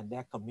 and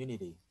their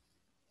community.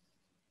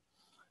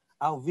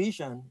 Our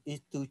vision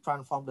is to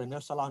transform the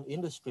nail salon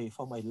industry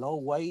from a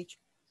low-wage,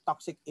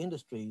 toxic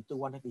industry to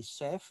one that is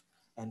safe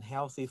and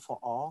healthy for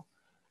all,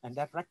 and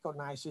that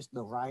recognizes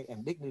the right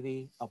and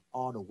dignity of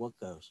all the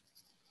workers.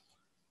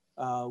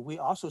 We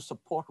also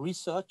support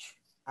research,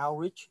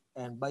 outreach,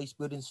 and base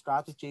building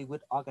strategy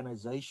with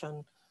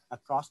organizations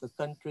across the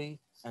country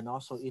and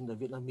also in the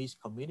Vietnamese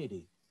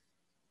community.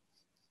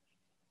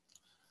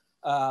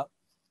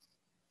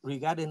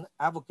 Regarding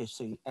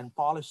advocacy and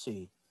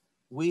policy,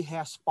 we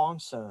have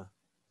sponsored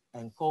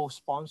and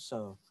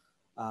co-sponsored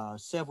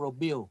several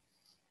bills,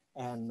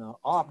 and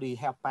all of these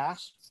have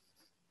passed,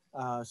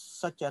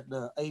 such as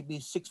the AB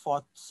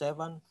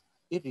 647.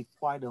 It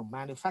requires the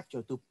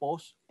manufacturer to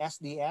post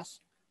SDS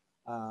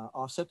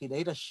or safety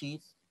data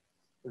sheet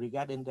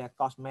regarding their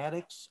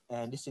cosmetics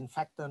and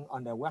disinfectant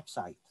on their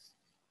website.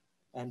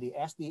 And the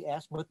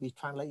SDS must be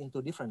translated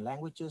into different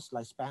languages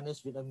like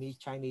Spanish, Vietnamese,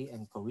 Chinese,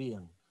 and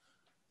Korean.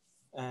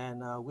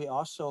 And we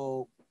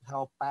also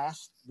help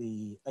pass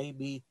the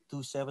AB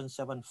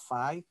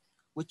 2775,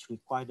 which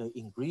require the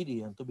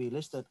ingredient to be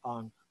listed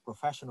on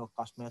professional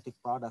cosmetic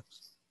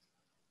products.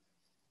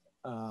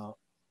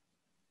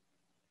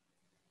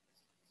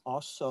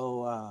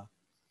 Also,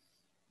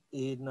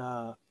 in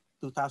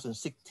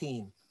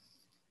 2016,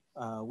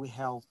 we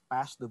helped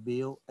pass the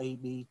bill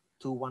AB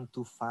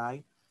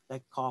 2125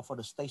 that called for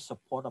the state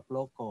support of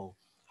local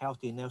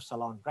healthy nail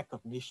salon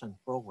recognition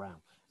program.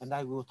 And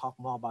I will talk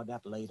more about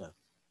that later.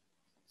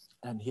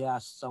 And here are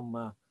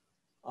some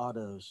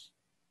others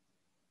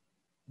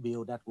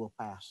bill that will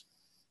pass.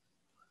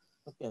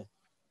 Okay.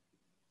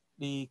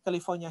 The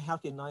California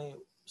Healthy Nail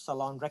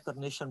Salon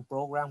Recognition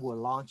Program will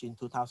launch in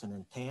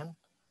 2010,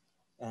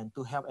 and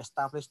to help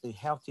establish the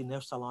Healthy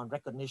Nail Salon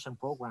Recognition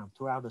Program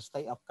throughout the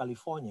state of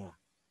California.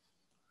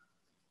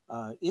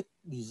 It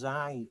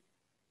designed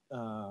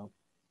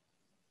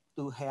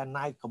to have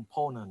 9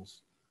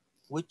 components,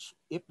 which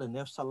if the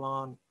nail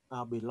salon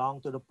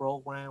belong to the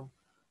program,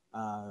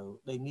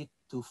 they need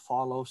to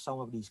follow some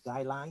of these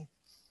guidelines.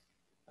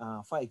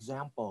 For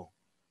example,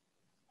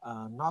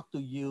 not to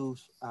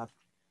use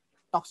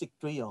toxic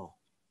trio,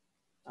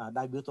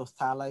 dibutyl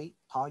phthalate,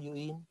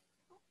 toluene,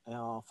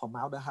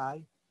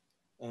 formaldehyde,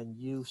 and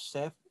use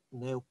safe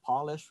nail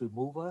polish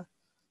remover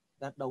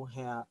that don't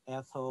have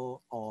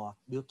ethyl or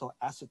butyl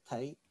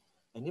acetate.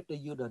 And if they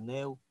use a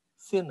nail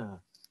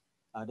thinner,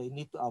 they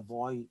need to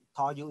avoid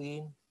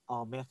toluene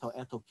or methyl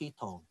ethyl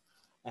ketone,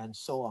 and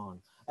so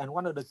on. And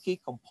one of the key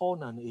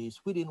components is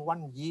within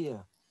 1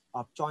 year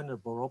of joining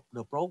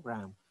the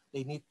program,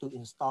 they need to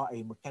install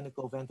a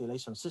mechanical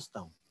ventilation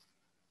system.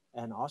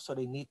 And also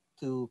they need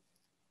to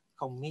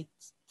commit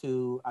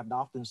to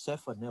adopting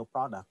safer nail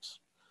products.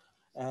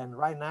 And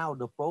right now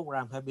the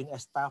program has been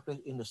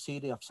established in the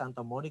city of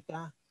Santa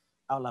Monica,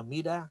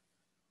 Alameda,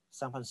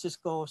 San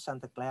Francisco,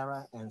 Santa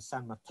Clara, and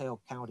San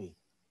Mateo County.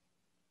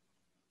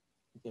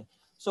 Okay.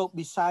 So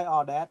beside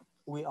all that,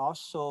 we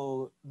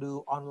also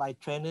do online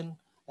training,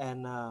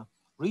 and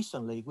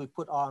recently we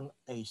put on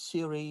a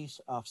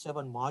series of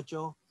 7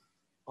 modules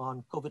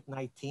on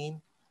COVID-19.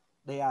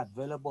 They are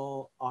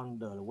available on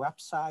the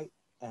website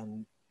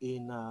and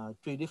in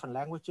 3 different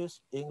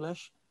languages: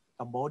 English,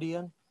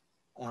 Cambodian,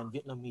 and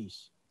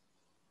Vietnamese.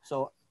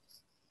 So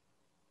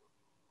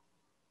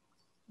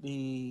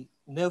the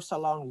nail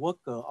salon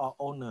worker or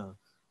owner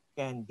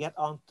can get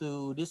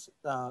onto this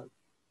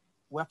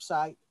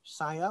website,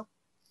 sign up,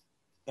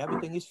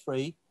 everything is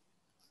free,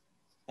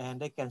 and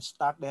they can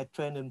start their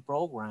training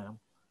program.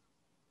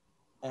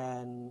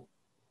 And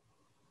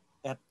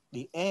at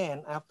the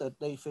end, after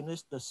they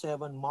finish the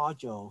 7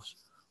 modules,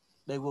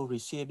 they will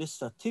receive this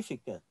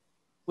certificate,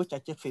 which I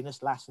just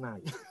finished last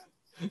night.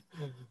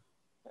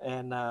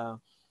 And the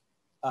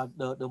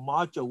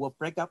module will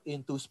break up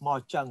into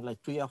small chunks,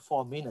 like 3 or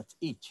 4 minutes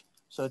each.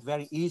 So it's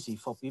very easy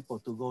for people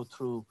to go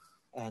through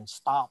and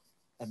stop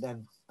and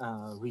then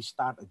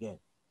restart again.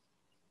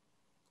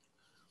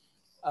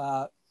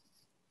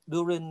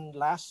 During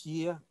last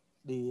year,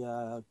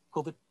 the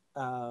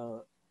COVID-19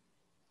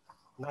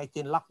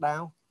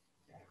 lockdown,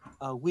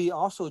 we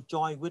also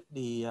joined with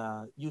the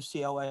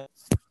UCLA.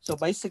 So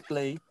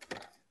basically,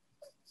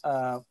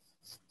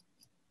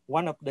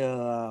 one of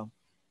the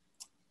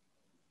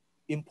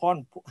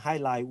important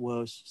highlight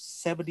was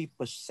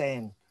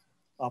 70%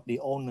 of the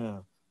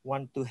owner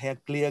want to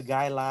have clear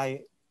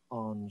guideline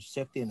on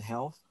safety and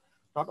health,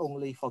 not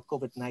only for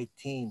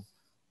COVID-19,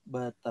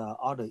 but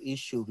other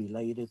issues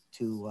related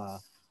to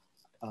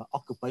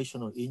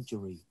occupational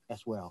injury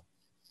as well.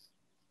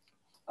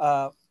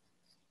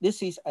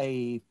 This is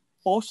a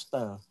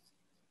poster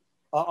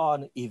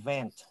on an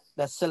event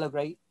that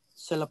celebrate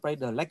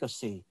the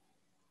legacy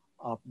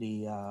of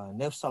the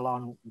nail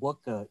salon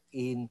worker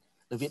in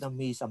the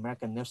Vietnamese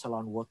American nail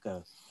salon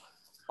worker.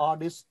 All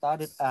this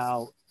started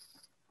out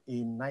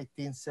in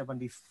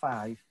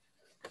 1975,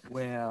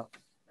 where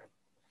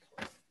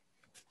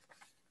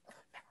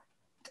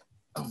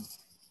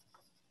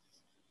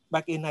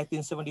back in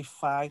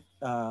 1975,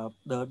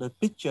 the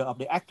picture of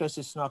the actress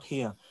is not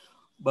here,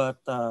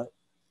 but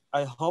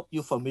I hope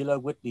you're familiar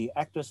with the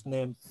actress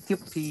named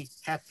Tippi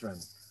Hedren.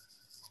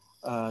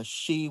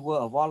 She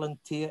was a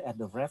volunteer at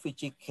the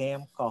refugee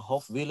camp called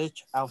Hope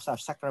Village outside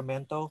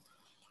Sacramento.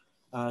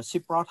 She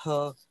brought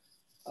her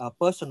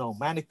personal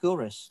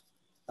manicurist.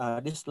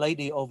 This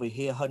lady over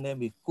here, her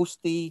name is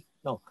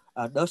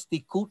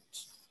Dusty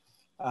Coots.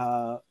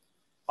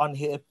 On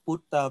here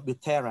put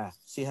Butera.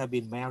 She has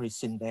been married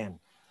since then.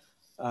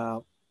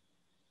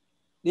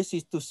 This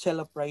is to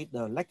celebrate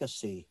the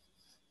legacy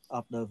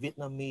of the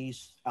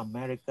Vietnamese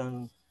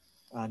American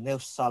nail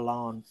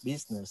salon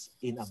business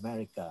in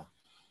America.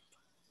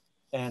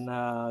 And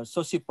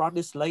so she brought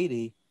this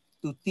lady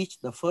to teach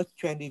the first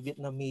 20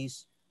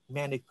 Vietnamese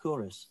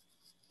manicurists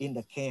in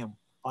the camp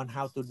on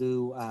how to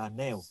do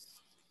nails.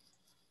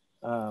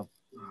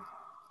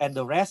 And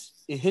the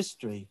rest is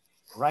history.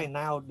 Right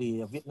now,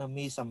 the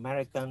Vietnamese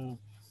American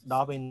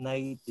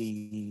dominate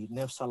the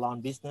nail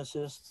salon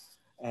businesses,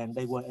 and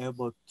they were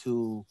able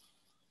to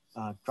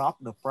drop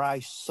the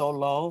price so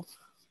low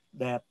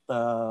that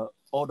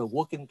all the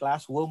working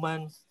class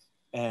women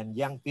and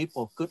young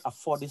people could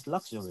afford this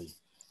luxury.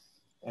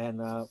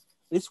 And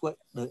this was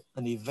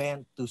an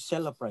event to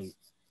celebrate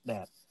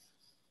that.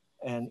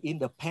 And in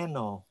the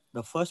panel,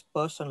 the first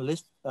person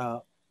list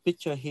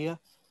picture here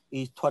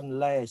is Thuan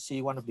Le.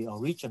 She one of the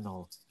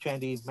original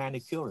 20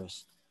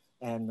 manicurists.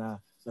 And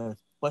the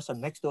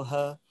person next to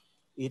her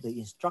is the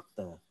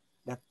instructor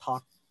that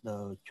taught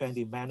the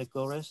 20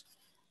 manicurists.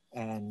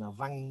 And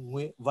Văn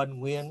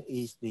Nguyen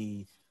is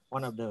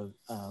one of the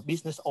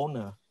business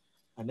owner,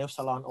 a nail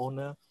salon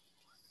owner.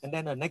 And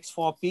then the next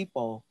 4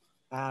 people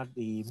are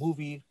the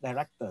movie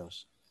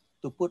directors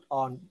to put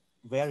on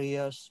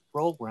various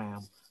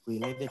programs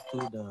related to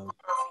the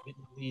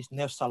Vietnamese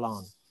nail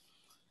salon.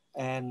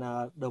 And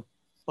the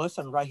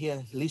person right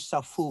here,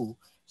 Lisa Fu,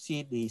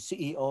 she's the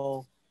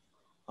CEO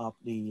of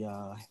the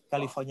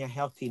California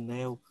Healthy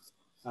Nail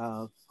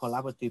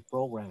Collaborative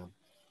Program.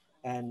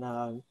 And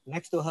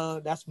next to her,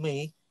 that's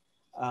me,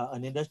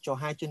 an industrial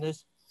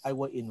hygienist. I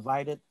was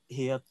invited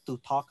here to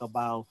talk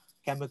about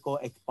chemical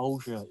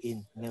exposure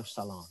in nail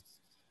salon.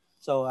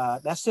 So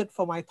that's it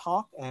for my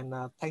talk, and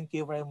thank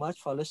you very much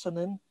for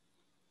listening.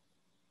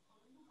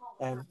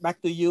 And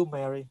back to you,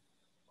 Mary.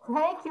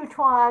 Thank you,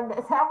 Thuan.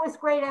 That was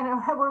great,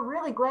 and we're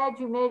really glad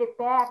you made it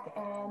back.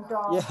 And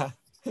yeah.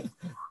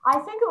 I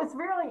think it was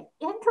really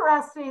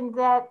interesting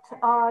that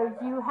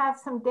you have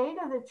some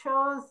data that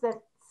shows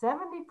that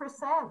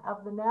 70%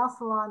 of the nail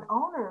salon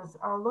owners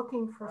are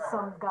looking for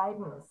some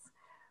guidance.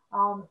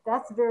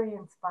 That's very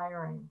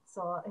inspiring.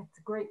 So it's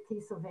a great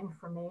piece of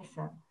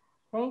information.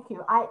 Thank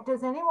you.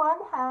 Does anyone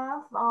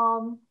have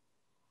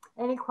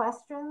any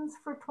questions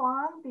for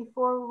Thuan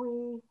before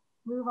we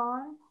move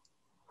on?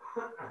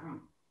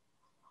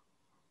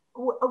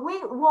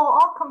 We will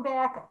all come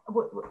back.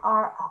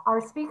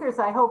 Our speakers,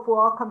 I hope, will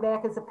all come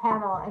back as a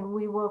panel, and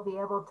we will be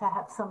able to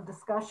have some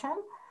discussion.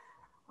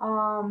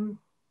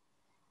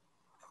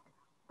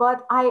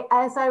 But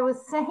as I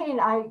was saying,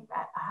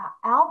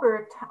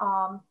 Albert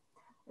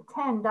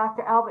Ten,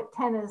 Dr. Albert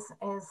Ten is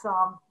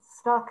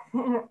stuck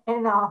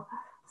in a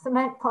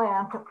cement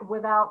plant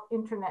without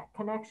internet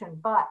connection,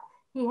 but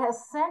he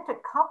has sent a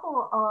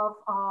couple of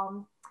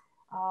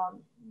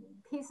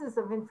pieces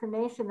of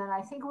information that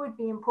I think would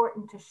be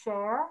important to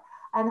share.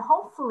 And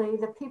hopefully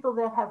the people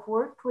that have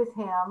worked with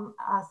him,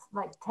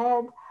 like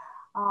Ted,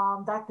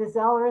 Dr.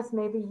 Zellers,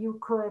 maybe you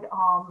could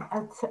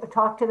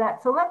talk to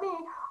that. So let me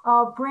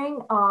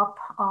bring up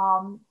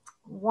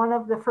one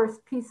of the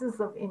first pieces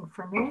of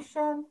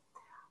information.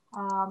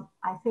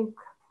 I think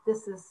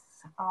this is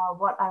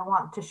what I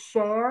want to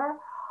share.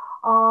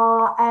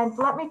 And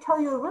let me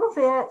tell you a little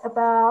bit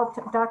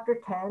about Dr.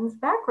 Ten's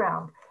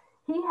background.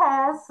 He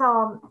has,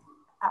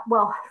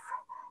 well,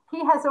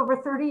 he has over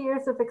 30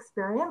 years of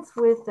experience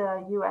with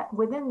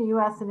within the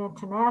US and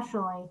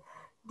internationally,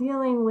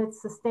 dealing with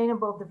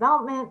sustainable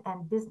development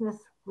and business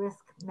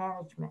risk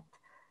management.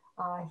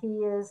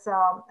 He is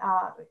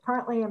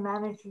currently a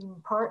managing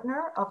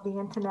partner of the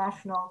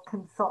international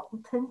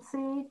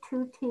consultancy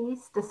 2T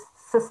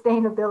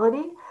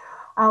Sustainability,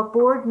 a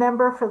board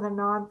member for the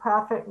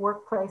nonprofit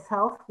Workplace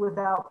Health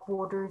Without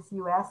Borders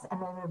US,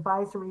 and an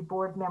advisory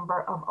board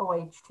member of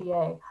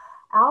OHTA.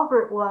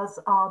 Albert was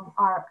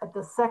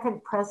the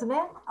second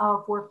president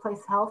of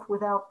Workplace Health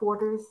Without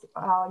Borders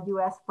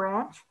US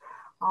branch.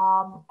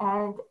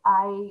 And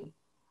I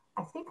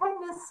think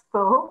I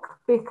misspoke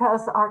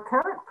because our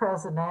current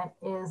president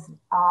is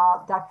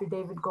Dr.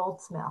 David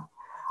Goldsmith,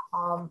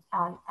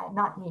 and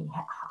not me,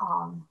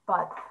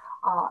 but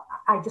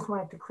I just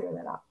wanted to clear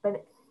that up.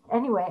 But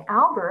anyway,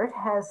 Albert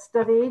has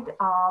studied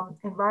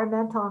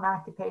environmental and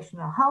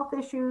occupational health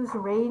issues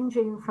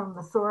ranging from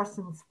the source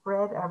and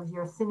spread of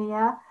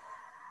Yersinia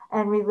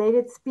and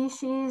related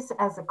species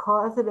as a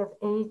causative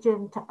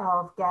agent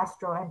of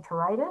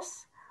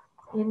gastroenteritis,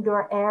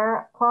 indoor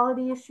air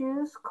quality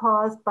issues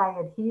caused by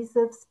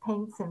adhesives,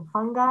 paints, and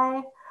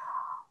fungi,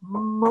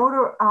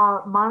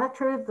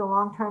 monitored the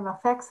long-term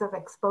effects of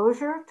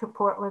exposure to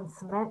Portland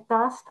cement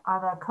dust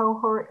on a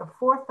cohort of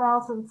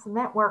 4,000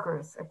 cement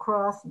workers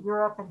across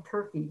Europe and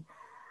Turkey,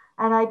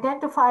 and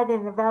identified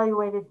and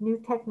evaluated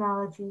new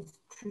technologies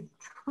to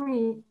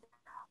treat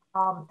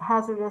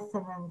hazardous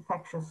and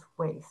infectious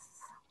wastes.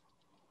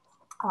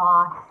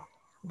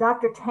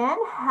 Dr. Ten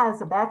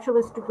has a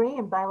bachelor's degree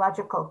in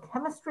biological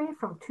chemistry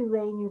from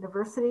Tulane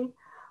University,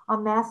 a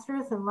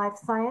master's in life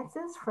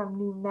sciences from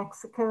New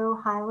Mexico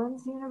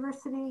Highlands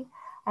University,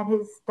 and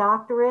his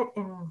doctorate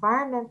in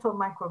environmental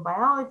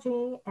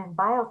microbiology and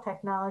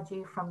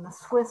biotechnology from the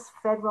Swiss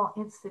Federal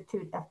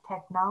Institute of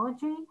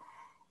Technology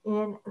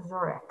in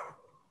Zurich.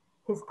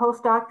 His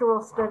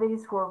postdoctoral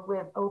studies were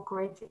with Oak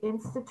Ridge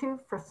Institute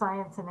for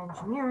Science and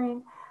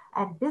Engineering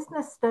and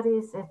Business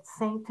Studies at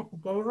St.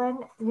 Gallen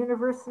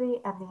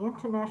University and the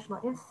International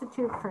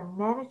Institute for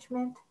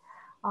Management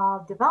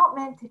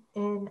Development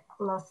in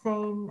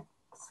Lausanne,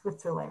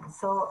 Switzerland.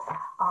 So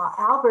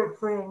Albert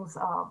brings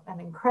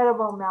an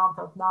incredible amount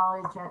of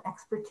knowledge and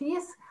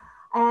expertise.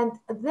 And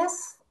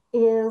this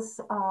is,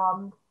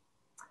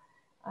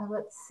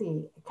 let's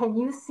see, can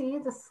you see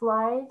the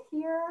slide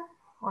here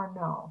or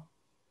no?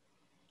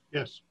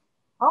 Yes.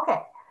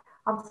 Okay,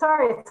 I'm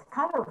sorry, it's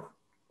kind of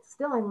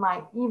still in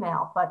my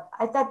email, but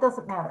that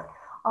doesn't matter.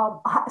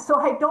 So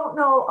I don't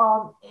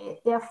know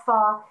if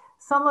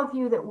some of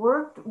you that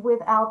worked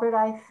with Albert,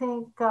 I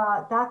think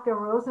Dr.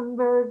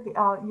 Rosenberg,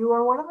 you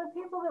are one of the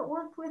people that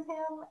worked with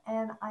him,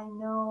 and I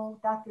know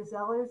Dr.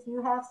 Zellers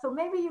you have. So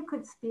maybe you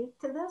could speak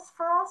to this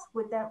for us.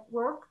 Would that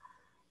work?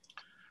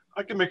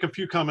 I can make a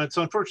few comments.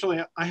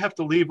 Unfortunately, I have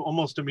to leave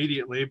almost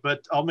immediately,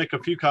 but I'll make a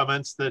few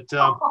comments that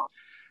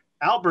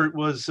Albert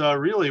was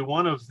really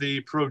one of the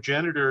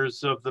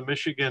progenitors of the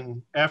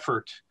Michigan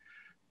effort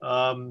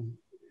and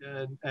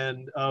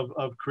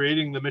of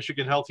creating the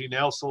Michigan Healthy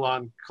Nail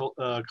Salon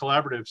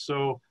Collaborative.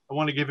 So I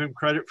want to give him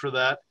credit for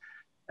that.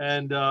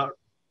 And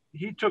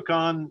he took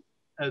on,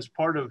 as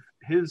part of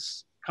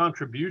his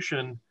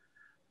contribution,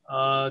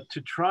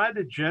 to try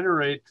to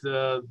generate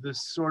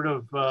this sort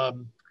of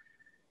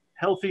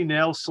Healthy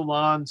Nail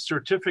Salon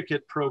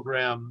certificate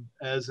program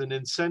as an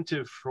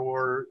incentive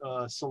for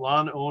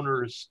salon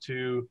owners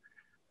to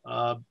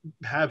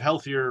have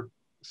healthier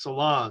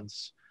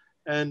salons.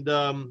 And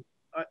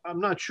I'm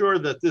not sure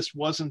that this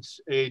wasn't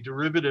a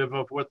derivative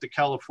of what the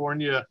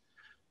California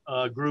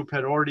group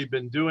had already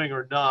been doing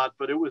or not,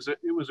 but it was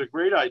a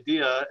great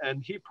idea.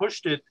 And he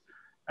pushed it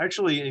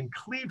actually in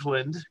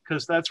Cleveland,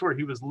 because that's where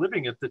he was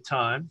living at the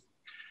time.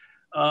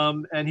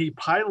 And he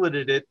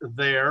piloted it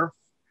there.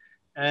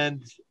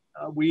 And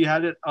we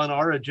had it on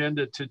our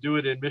agenda to do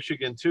it in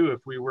Michigan too,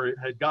 if we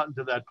had gotten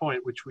to that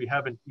point, which we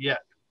haven't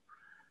yet.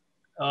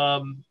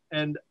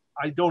 And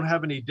I don't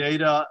have any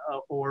data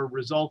or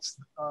results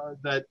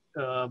that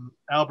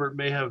Albert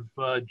may have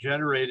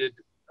generated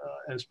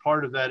as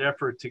part of that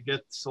effort to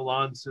get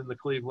salons in the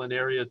Cleveland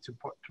area to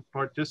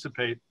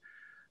participate.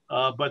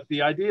 But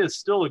the idea is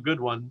still a good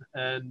one,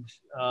 and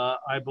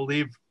I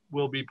believe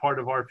will be part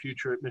of our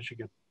future at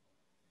Michigan.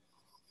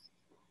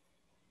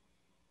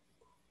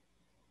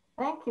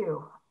 Thank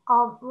you.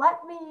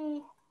 Let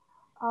me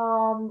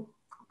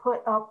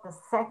put up the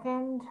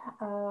second.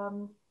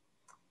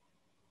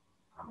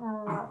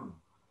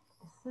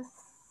 Is this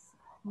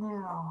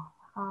no?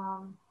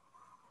 I'm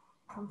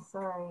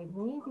sorry.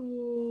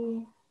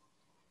 Maybe.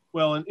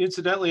 Well, and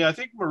incidentally, I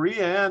think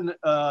Maria Ann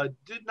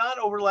did not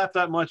overlap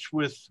that much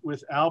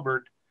with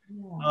Albert.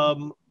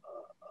 Yeah.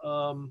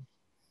 Okay.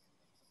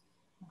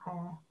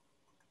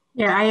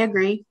 Yeah, I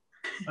agree.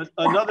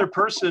 Another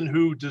person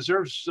who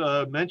deserves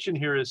mention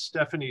here is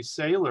Stephanie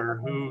Saylor,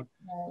 who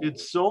did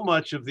so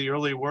much of the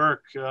early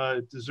work,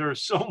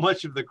 deserves so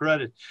much of the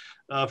credit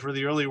for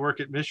the early work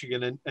at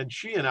Michigan. And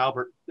she and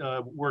Albert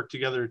worked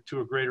together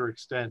to a greater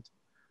extent.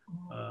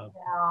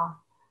 Yeah.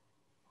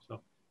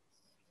 So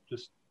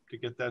just to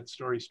get that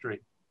story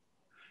straight.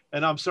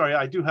 And I'm sorry,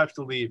 I do have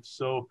to leave.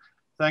 So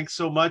thanks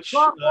so much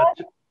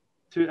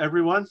to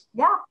everyone.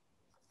 Yeah,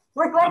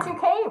 we're glad you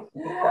came.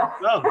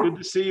 Well, good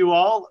to see you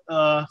all.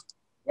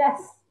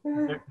 Yes.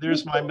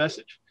 There's my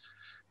message.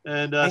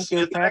 And thank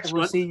you, Ted.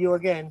 We'll see you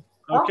again.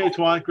 Okay,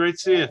 Tuan, great to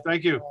see you.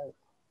 Thank you.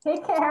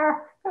 Take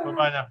care.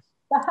 Bye-bye now.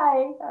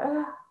 Bye.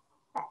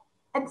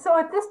 And so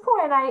at this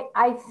point,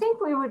 I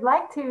think we would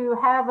like to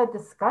have a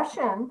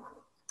discussion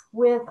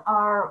with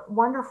our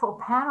wonderful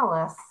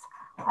panelists.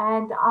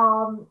 And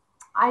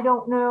I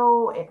don't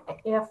know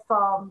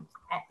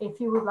if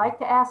you would like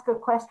to ask a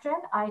question.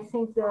 I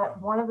think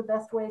that one of the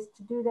best ways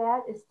to do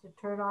that is to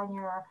turn on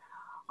your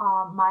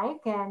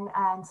mic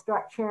and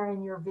start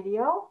sharing your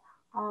video.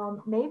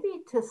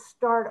 Maybe to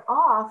start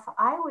off,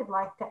 I would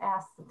like to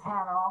ask the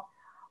panel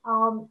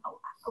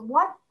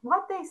what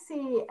they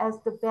see as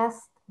the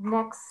best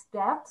next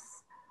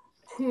steps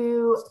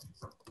to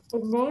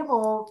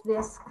enable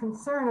this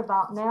concern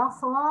about nail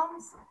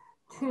salons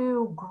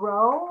to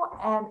grow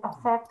and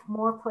affect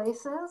more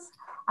places.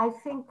 I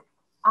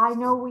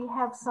know we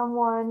have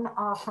someone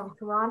from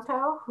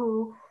Toronto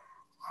who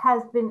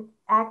has been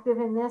active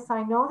in this.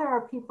 I know there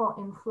are people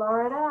in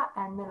Florida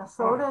and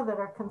Minnesota that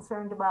are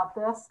concerned about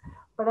this,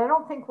 but I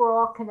don't think we're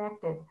all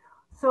connected.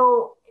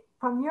 So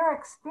from your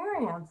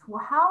experience,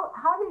 how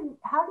do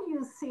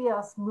you see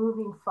us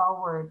moving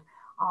forward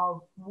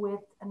with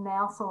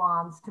nail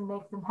salons to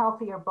make them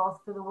healthier, both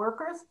for the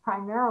workers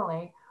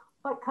primarily,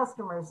 but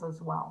customers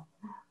as well?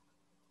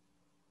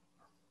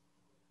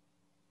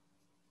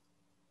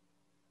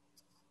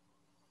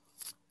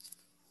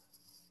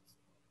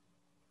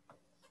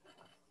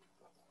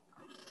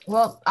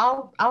 Well,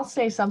 I'll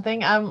say something.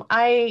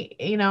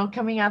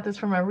 Coming at this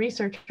from a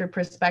researcher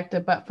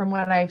perspective, but from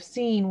what I've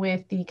seen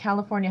with the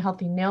California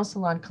Healthy Nail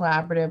Salon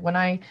Collaborative, when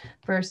I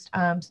first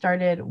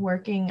started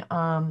working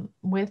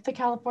with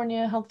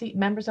the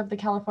members of the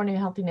California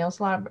Healthy Nail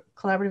Salon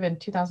Collaborative in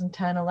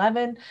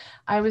 2010-11,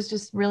 I was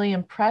just really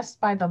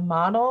impressed by the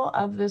model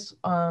of this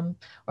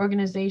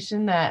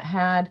organization that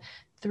had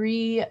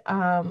three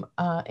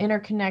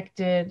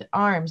interconnected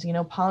arms,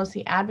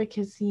 policy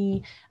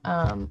advocacy,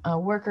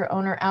 worker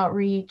owner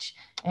outreach,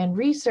 and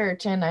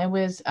research. And it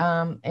was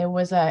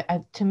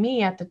to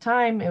me at the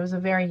time, it was a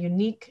very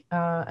unique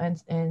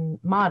and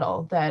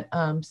model that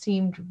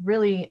seemed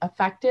really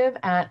effective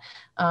at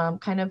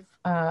leveraging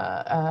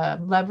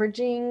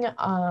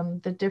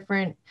the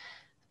different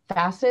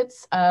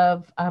facets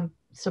of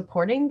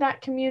supporting that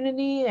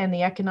community and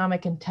the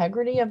economic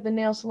integrity of the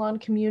nail salon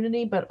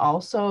community, but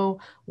also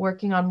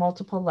working on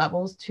multiple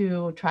levels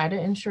to try to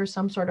ensure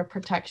some sort of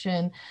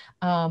protection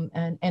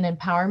and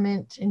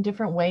empowerment in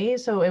different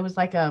ways. So it was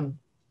like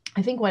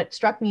I think what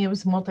struck me, it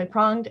was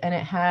multi-pronged and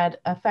it had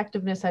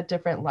effectiveness at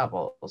different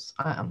levels,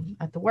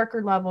 at the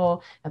worker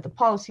level, at the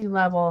policy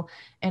level,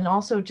 and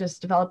also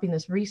just developing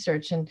this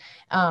research. And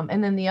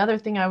then the other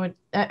thing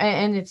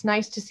and it's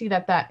nice to see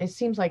that it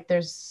seems like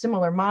there's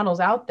similar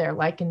models out there,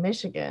 like in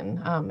Michigan.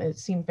 It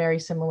seemed very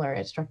similar.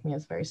 It struck me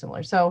as very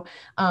similar. So,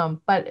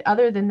 but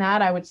other than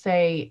that, I would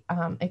say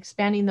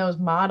expanding those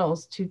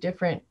models to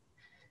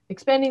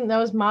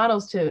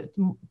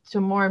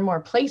more and more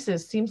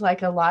places seems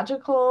like a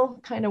logical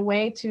kind of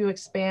way to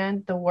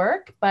expand the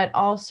work, but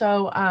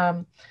also,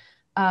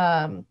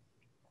 the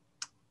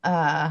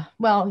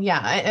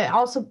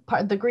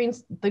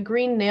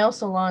Green Nail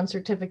Salon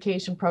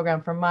certification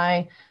program, from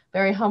my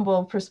very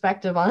humble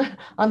perspective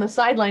on the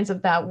sidelines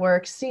of that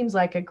work, seems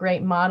like a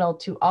great model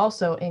to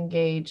also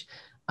engage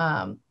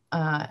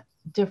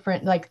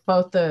different, like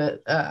both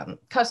the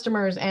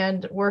customers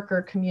and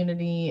worker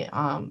community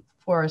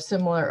for a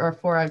similar, or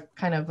for a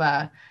kind of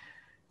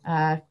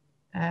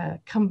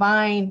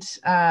combined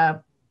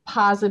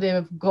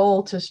positive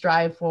goal to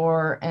strive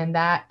for, and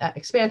that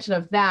expansion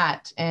of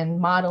that and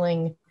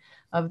modeling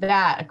of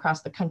that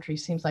across the country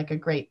seems like a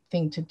great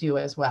thing to do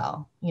as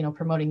well.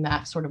 Promoting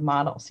that sort of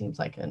model seems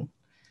like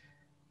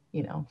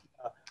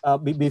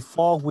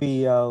Before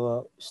we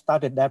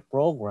started that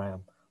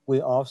program,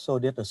 we also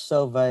did a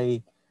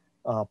survey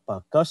of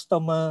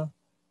customer,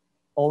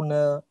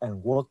 owner,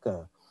 and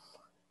worker.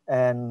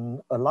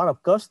 And a lot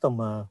of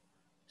customers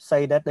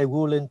say that they're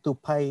willing to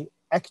pay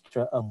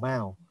extra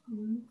amount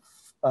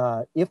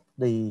if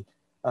the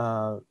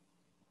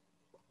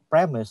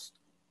premise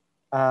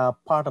are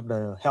part of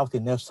the Healthy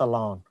Nail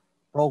Salon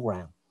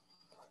program.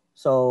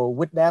 So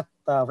with that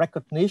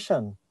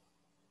recognition,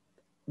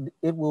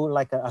 it will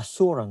like an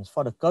assurance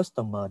for the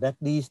customer that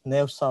these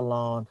nail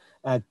salons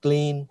are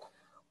clean,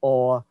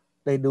 or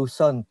they do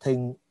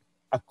something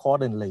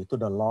accordingly to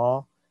the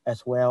law,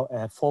 as well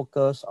as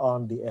focus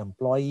on the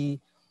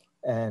employee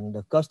and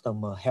the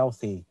customer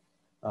healthy,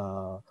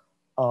 or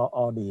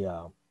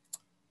the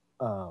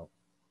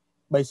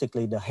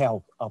basically the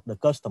health of the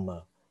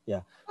customer.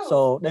 Yeah,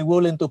 so they're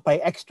willing to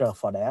pay extra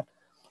for that.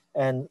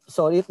 And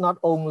so it's not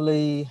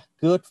only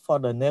good for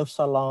the nail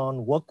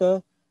salon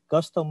worker,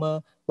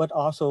 customer, but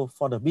also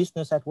for the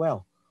business as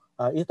well.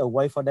 It's a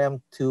way for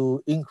them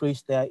to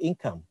increase their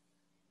income.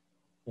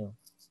 Yeah.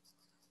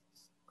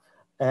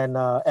 And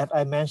as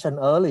I mentioned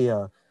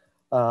earlier,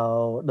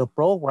 the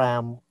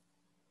program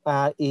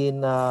are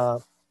in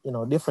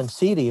different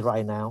cities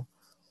right now,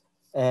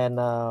 and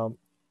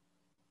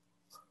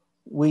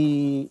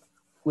we're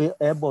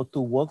able to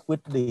work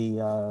with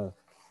the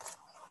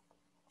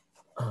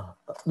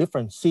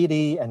different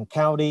city and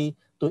county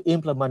to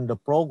implement the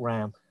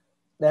program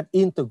that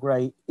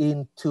integrate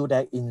into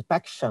their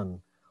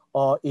inspection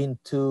or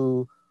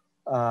into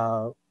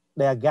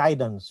their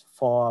guidance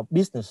for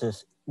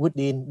businesses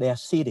within their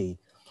city.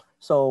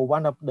 So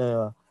one of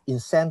the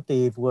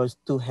incentive was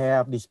to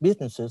have these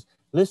businesses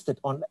listed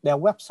on their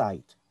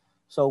website.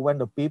 So when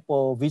the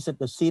people visit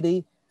the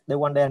city, they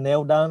want their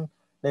nail done,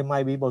 they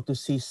might be able to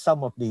see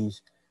some of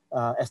these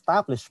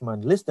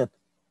establishments listed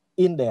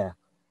in there,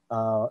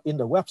 in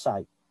the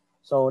website.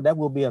 So that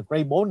will be a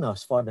great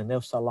bonus for the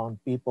nail salon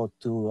people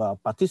to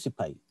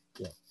participate.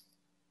 Yeah.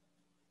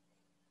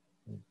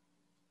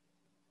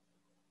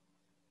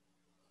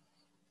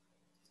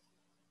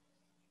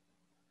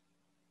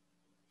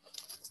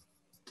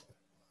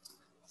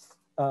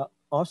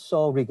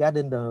 Also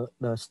regarding the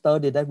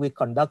study that we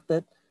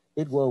conducted,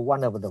 it was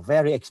one of the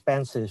very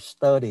expensive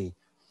study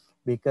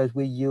because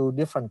we use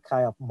different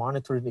kind of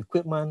monitoring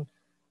equipment,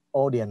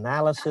 all the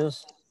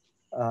analysis.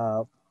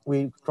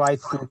 We try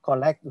to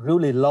collect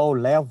really low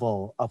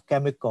level of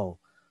chemical.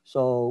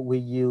 So we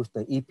use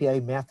the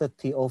EPA method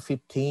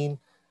TO15,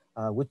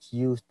 which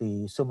use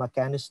the summa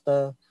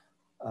canister,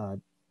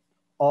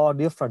 all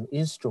different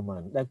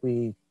instruments that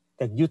we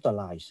can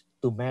utilize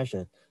to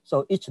measure.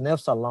 So each nail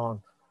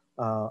salon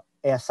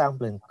air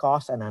sampling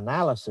cost and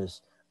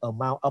analysis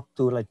amount up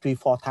to like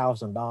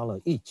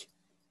 $3,000-4,000 each.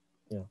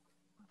 Yeah.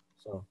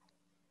 So.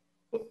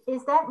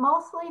 Is that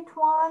mostly,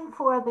 Tuan,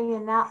 for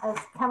the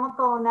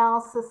chemical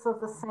analysis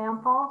of the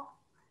sample?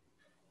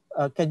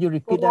 Can you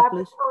repeat that,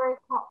 please?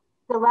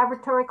 The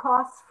laboratory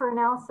costs for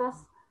analysis?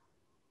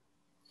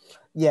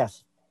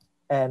 Yes,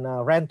 and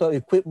rental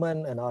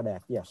equipment and all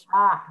that, yes.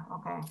 Ah,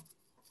 okay.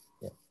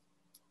 Yeah.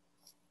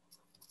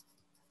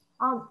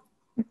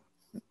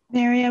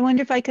 Mary, I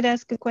wonder if I could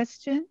ask a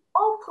question?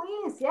 Oh,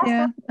 please, yes.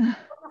 Yeah.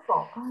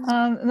 Wonderful.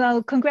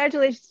 Well,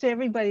 congratulations to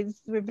everybody. These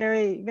were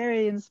very,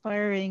 very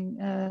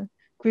inspiring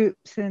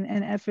groups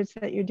and efforts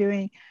that you're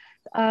doing.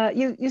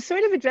 You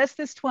sort of addressed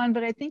this, Tuan,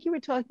 but I think you were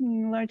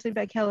talking largely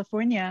about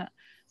California.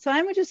 So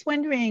I'm just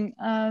wondering,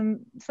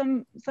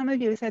 some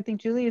of you, I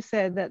think Julia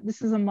said that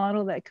this is a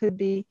model that could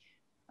be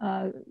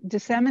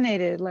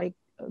disseminated like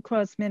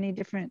across many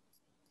different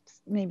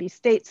maybe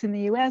states in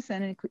the US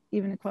and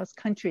even across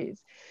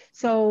countries.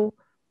 So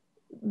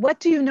what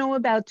do you know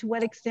about to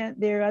what extent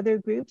there are other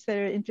groups that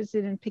are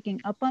interested in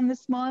picking up on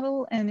this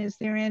model? And is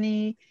there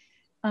any,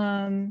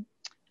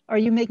 are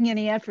you making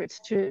any efforts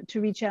to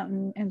reach out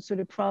and sort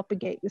of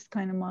propagate this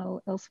kind of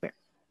model elsewhere?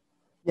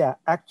 Yeah,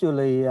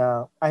 actually,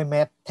 I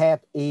met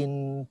Ted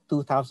in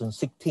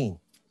 2016.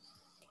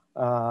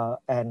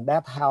 And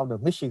that's how the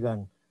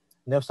Michigan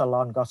Nail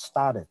Salon got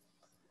started.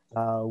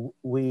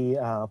 We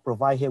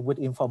provide him with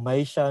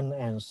information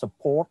and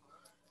support.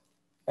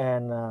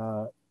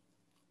 And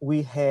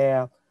we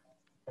have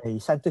a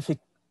scientific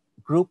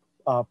group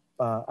of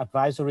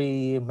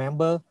advisory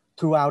members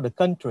throughout the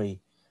country.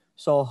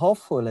 So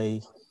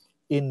hopefully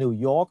in New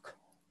York,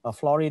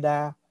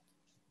 Florida,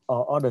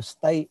 or other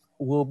states,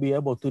 we'll be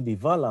able to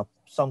develop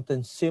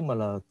something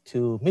similar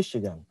to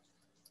Michigan.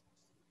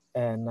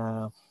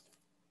 And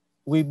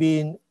we've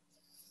been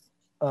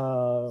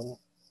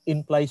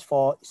in place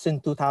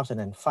since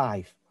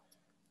 2005.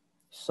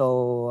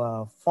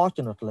 So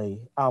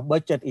fortunately, our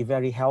budget is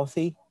very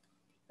healthy,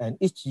 and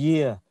each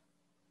year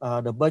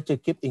the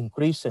budget keeps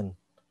increasing.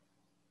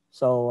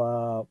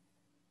 So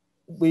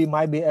we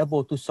might be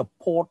able to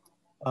support,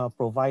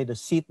 provide the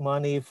seed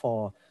money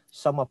for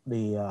some of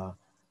the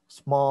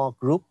small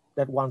group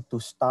that want to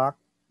start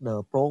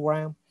the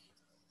program,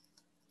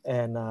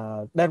 and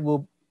that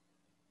will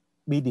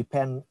be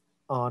depend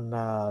on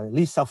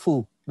Lisa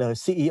Fu, the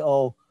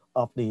CEO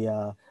of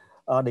the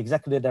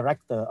executive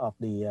director of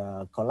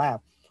the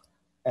collab,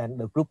 and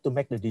the group to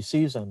make the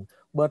decision.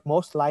 But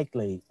most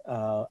likely,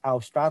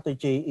 our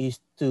strategy is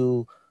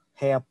to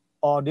have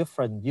all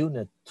different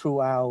units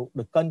throughout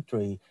the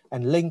country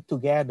and link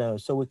together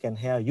so we can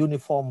have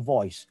uniform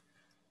voice.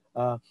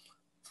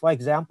 For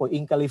example,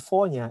 in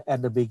California,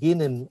 at the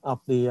beginning of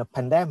the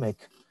pandemic,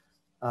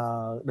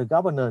 the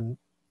governor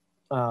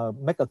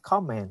make a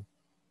comment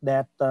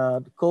that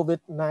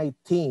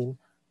COVID-19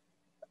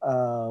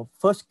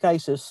 first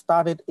cases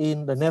started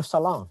in the nail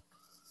salon.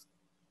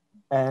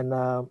 And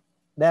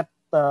that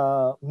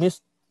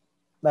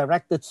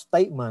misdirected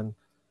statement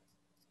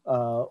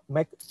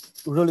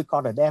really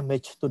caused a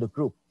damage to the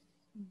group.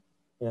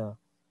 Yeah.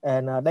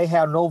 And they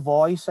have no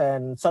voice,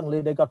 and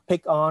suddenly they got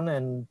picked on.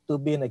 And to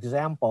be an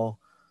example,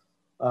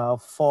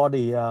 for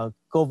the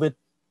COVID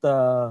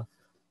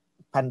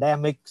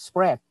pandemic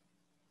spread,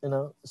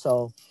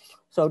 so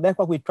that's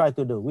what we try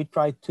to do. We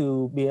try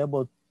to be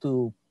able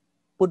to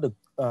put the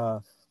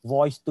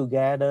voice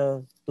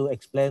together to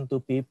explain to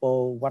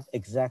people what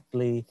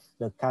exactly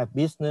the kind of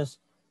business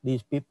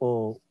these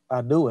people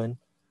are doing,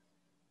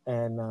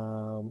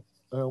 and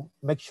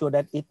make sure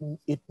that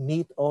it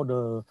meets all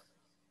the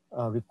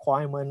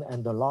requirement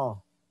and the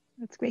law.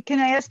 That's great. Can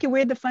I ask you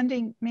where the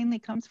funding mainly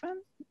comes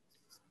from?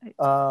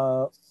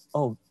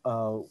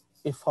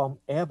 It's from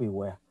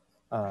everywhere.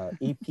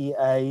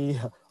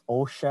 EPA,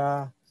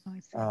 OSHA,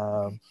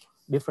 Okay.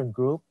 different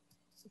group.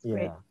 That's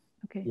great.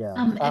 Okay. Yeah.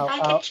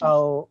 If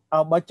Our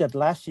budget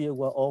last year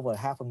were over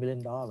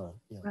 $500,000.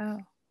 Yeah.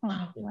 Wow.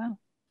 Oh, wow.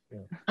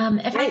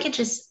 If I could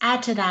just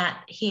add to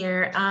that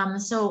here.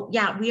 So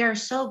yeah, we are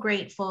so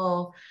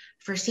grateful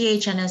for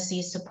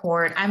CHNSC's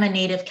support. I'm a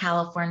native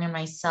Californian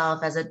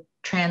myself as a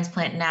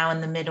transplant now in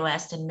the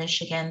Midwest in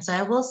Michigan. So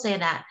I will say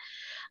that,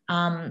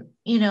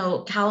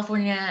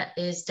 California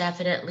is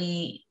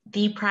definitely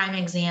the prime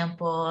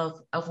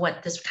example of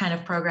what this kind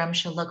of program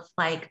should look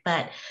like.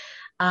 But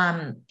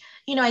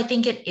I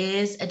think it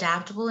is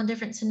adaptable in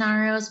different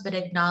scenarios, but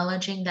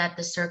acknowledging that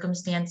the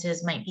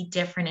circumstances might be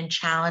different and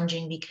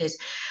challenging because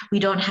we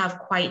don't have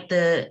quite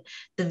the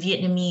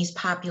Vietnamese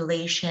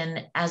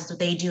population as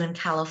they do in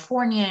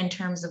California in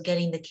terms of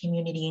getting the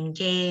community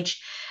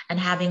engaged and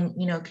having,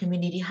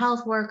 community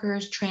health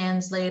workers,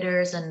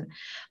 translators, and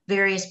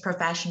various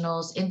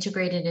professionals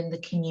integrated in the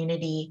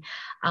community.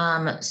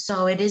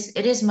 So it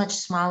is much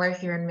smaller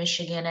here in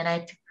Michigan. And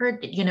I've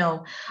heard,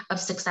 of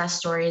success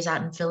stories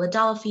out in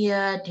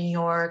Philadelphia, New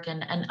York,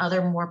 and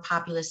other more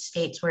populous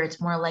states where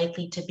it's more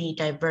likely to be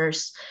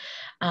diverse.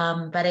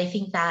 But I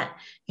think that,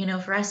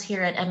 for us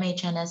here at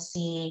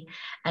MHNSC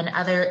and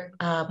other,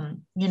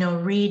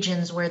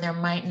 regions where there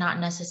might not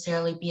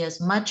necessarily be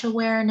as much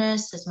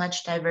awareness, as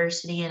much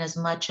diversity, and as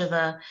much of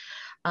a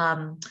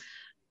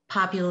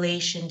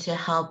population to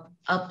help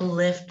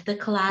uplift the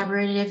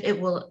collaborative,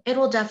 it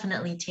will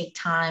definitely take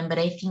time. But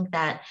I think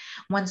that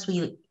once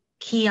we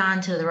key on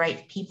to the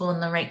right people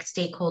and the right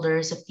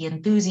stakeholders, if the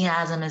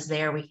enthusiasm is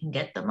there, we can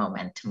get the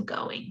momentum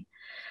going.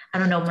 I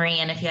don't know,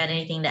 Marianne, if you had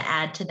anything to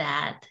add to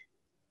that.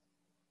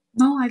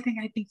 No, I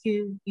think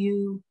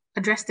you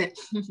addressed it.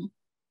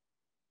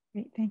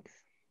 Great, thanks.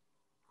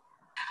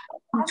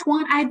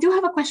 Tuan, I do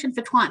have a question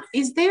for Tuan.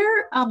 Is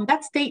there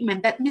that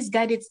statement, that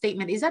misguided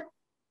statement, is that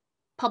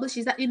published?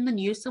 Is that in the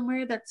news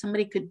somewhere that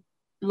somebody could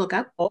look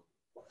up?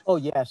 Oh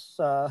yes,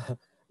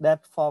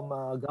 that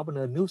from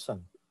Governor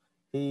Newsom.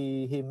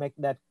 He make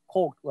that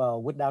quote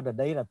without the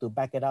data to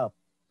back it up,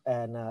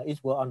 and it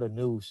was on the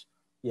news.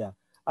 Yeah,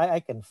 I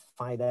can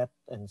find that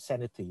and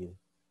send it to you.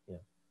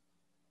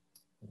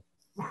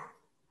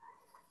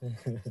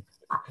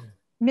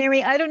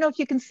 Mary, I don't know if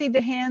you can see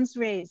the hands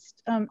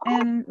raised.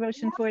 Anne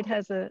Rochenford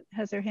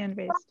has her hand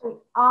raised.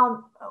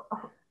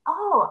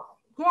 Oh,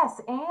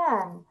 yes,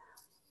 Anne.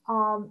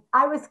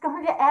 I was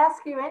going to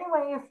ask you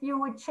anyway if you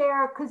would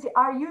share, because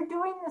are you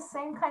doing the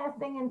same kind of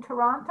thing in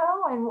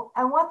Toronto?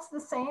 And what's the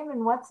same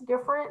and what's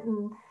different?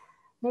 And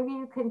maybe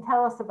you can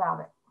tell us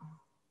about it.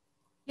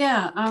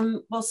 Yeah,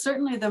 well,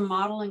 certainly the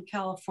model in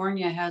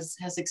California has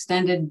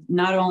extended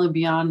not only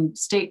beyond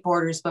state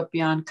borders, but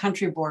beyond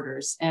country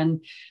borders.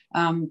 And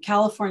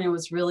California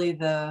was really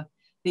the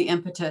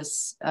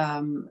impetus.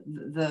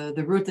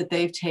 The route that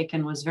they've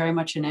taken was very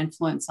much an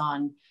influence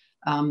on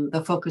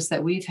the focus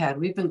that we've had.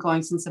 We've been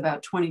going since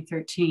about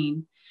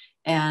 2013,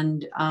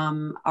 and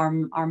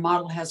our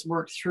model has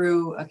worked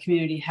through a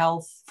community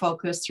health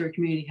focus, through a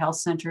community health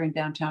center in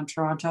downtown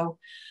Toronto,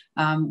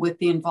 with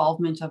the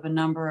involvement of a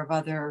number of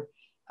other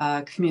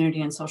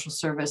community and social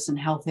service and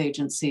health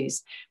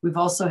agencies. We've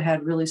also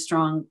had really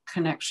strong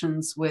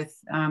connections with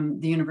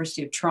the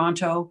University of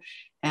Toronto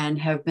and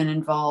have been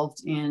involved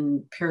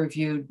in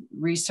peer-reviewed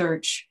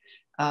research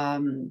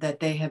that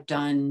they have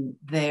done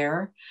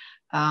there.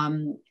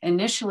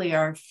 Initially,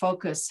 our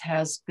focus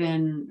has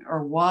been,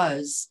 or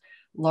was,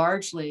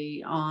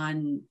 largely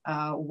on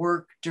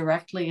work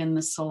directly in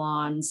the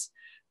salons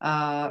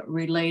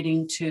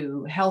relating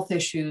to health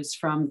issues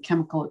from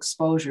chemical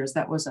exposures.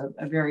 That was a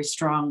very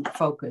strong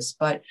focus,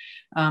 but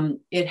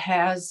it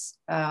has,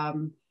 I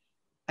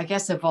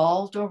guess,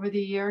 evolved over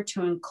the year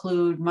to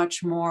include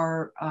much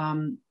more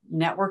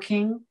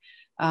networking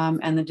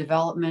and the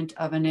development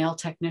of a nail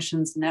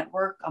technicians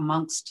network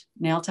amongst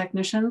nail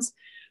technicians.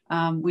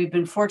 We've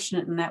been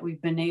fortunate in that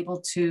we've been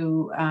able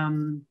to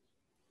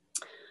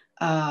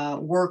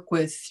work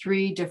with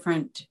 3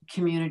 different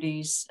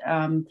communities.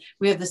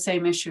 We have the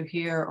same issue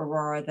here,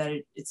 Aurora, that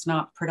it's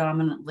not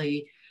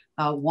predominantly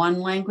one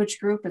language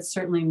group. It's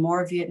certainly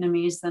more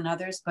Vietnamese than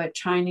others, but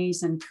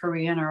Chinese and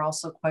Korean are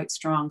also quite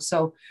strong.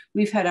 So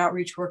we've had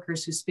outreach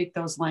workers who speak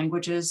those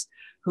languages,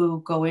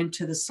 who go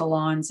into the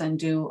salons and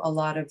do a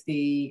lot of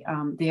the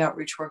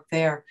outreach work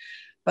there.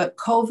 But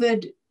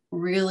COVID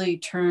really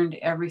turned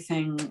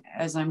everything,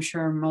 as I'm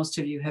sure most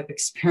of you have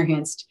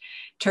experienced,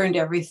 turned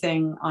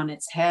everything on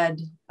its head.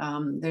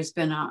 There's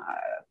been a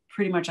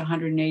pretty much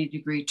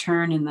 180-degree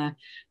turn in the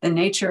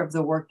nature of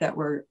the work that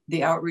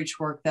the outreach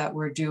work that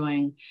we're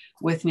doing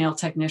with nail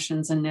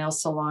technicians and nail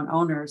salon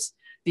owners,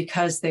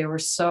 because they were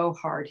so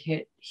hard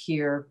hit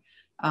here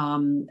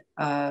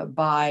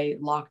by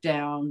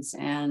lockdowns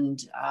and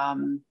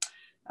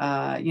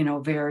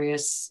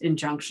various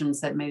injunctions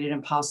that made it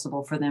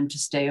impossible for them to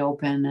stay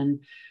open.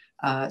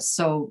 And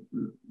so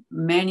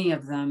many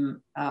of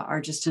them are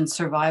just in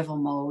survival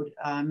mode.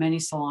 Many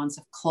salons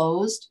have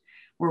closed.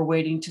 We're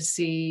waiting to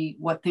see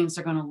what things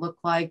are going to look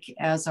like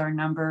as our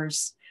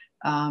numbers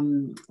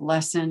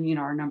lessen,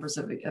 our numbers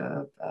of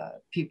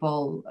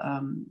people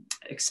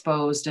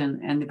exposed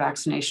and the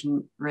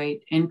vaccination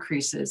rate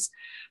increases.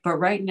 But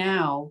right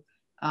now,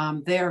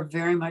 they are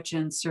very much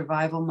in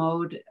survival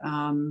mode.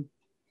 And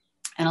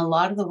a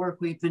lot of the work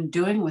we've been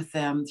doing with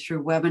them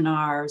through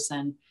webinars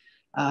and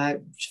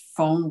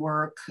phone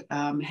work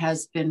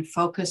has been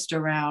focused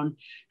around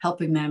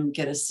helping them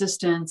get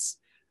assistance,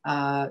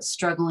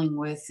 struggling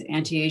with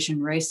anti-Asian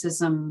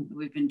racism.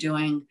 We've been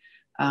doing,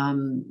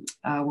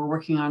 we're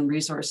working on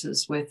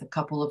resources with a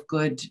couple of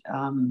good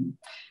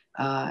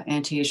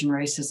anti-Asian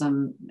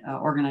racism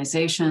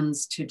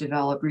organizations to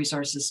develop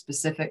resources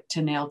specific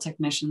to nail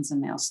technicians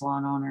and nail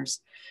salon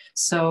owners.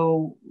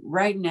 So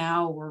right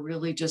now we're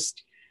really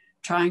just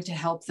trying to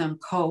help them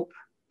cope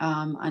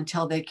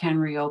until they can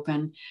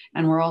reopen.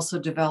 And we're also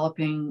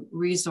developing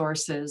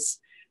resources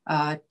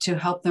to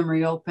help them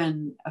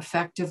reopen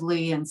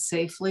effectively and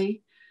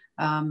safely.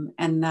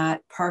 And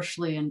that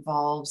partially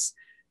involves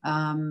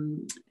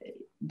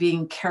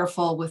being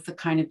careful with the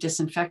kind of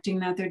disinfecting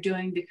that they're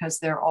doing, because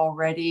they're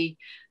already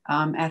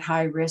at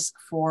high risk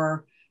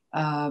for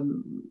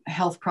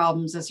health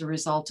problems as a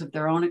result of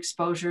their own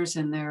exposures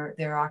in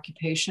their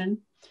occupation.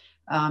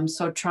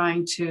 So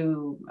trying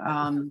to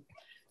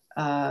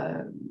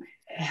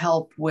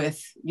help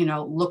with,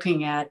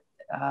 looking at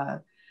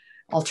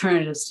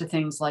alternatives to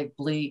things like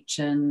bleach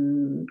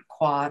and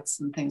quats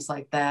and things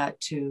like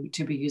that to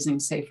be using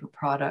safer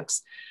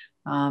products.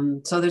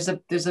 So there's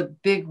a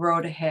big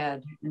road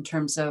ahead in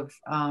terms of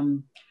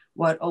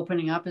what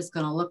opening up is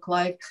going to look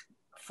like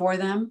for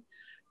them.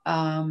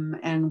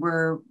 And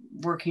we're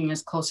working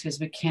as closely as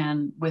we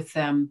can with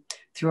them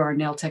through our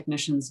Nail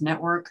Technicians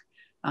Network,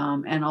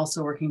 and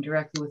also working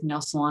directly with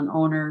nail salon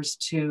owners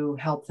to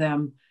help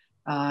them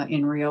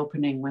in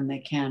reopening when they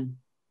can.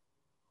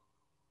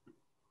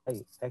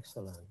 Hey,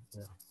 excellent.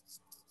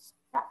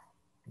 Yeah.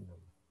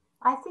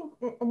 I think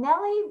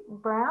Nellie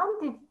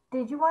Brown,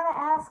 did you want to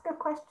ask a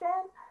question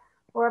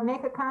or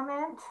make a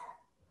comment?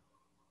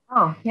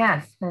 Oh,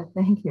 yes,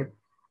 thank you.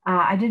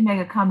 I did make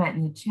a comment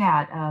in the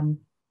chat.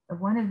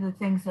 One of the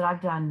things that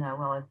I've done,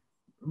 I've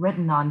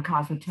written on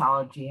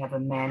cosmetology, have a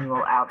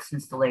manual out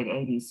since the late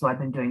 80s. So I've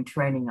been doing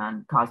training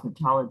on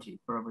cosmetology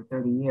for over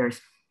 30 years.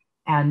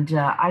 And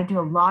I do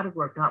a lot of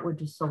work, not with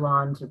just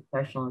salons or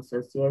professional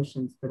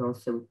associations, but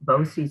also with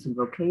BOCES and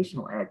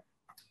vocational ed.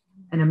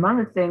 And among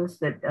the things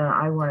that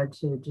I wanted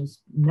to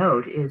just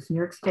note is New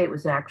York State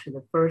was actually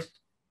the first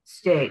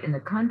state in the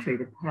country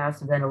to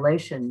pass a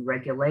ventilation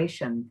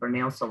regulation for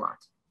nail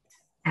salons.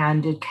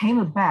 And it came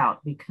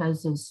about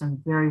because of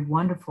some very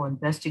wonderful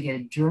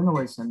investigative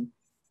journalism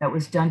that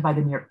was done by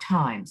the New York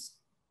Times.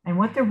 And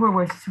what there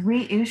were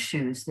three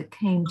issues that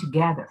came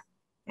together.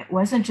 It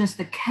wasn't just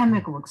the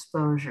chemical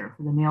exposure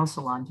for the nail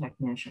salon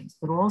technicians,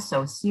 but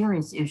also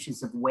serious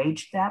issues of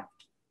wage theft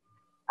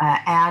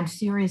and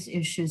serious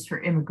issues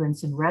for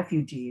immigrants and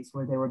refugees,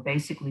 where they were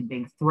basically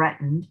being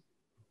threatened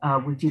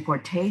with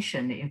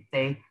deportation if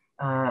they,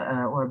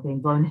 or being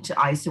blown into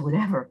ICE or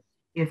whatever,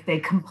 if they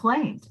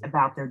complained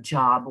about their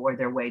job or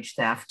their wage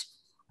theft.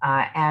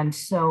 And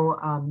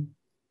so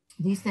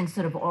these things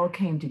sort of all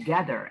came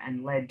together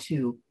and led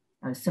to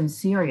some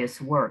serious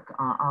work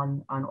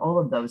on all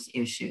of those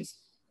issues.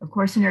 Of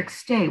course, in New York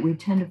State, we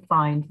tend to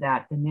find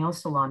that the nail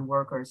salon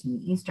workers in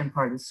the eastern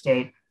part of the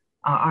state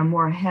are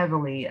more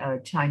heavily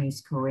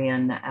Chinese,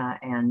 Korean,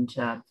 and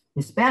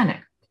Hispanic,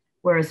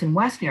 whereas in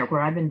West New York,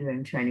 where I've been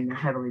doing training, they're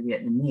heavily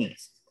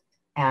Vietnamese.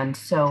 And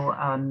so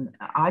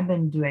I've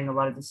been doing a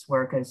lot of this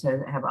work, as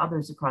have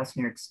others across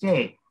New York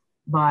State,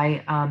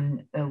 by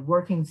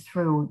working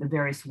through the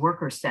various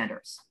worker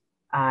centers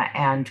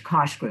and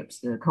COSH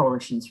groups, the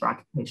Coalitions for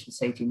Occupational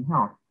Safety and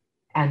Health.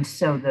 And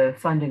so the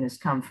funding has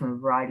come from a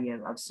variety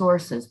of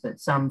sources, but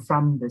some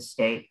from the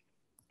state.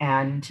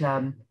 And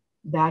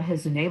that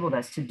has enabled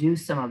us to do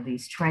some of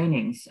these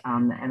trainings.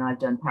 And I've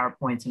done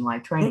PowerPoints and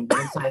live training. But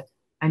as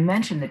I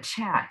mentioned in the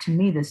chat, to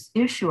me, this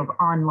issue of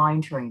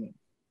online training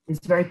is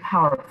very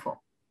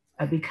powerful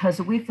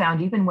because we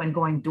found even when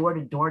going door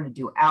to door to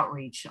do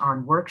outreach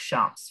on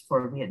workshops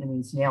for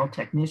Vietnamese nail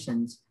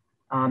technicians,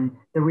 the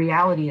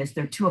reality is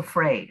they're too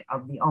afraid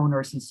of the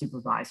owners and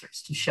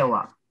supervisors to show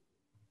up.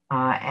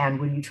 And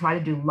when you try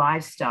to do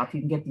live stuff, you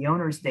can get the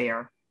owners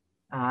there.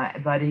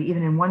 But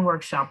even in one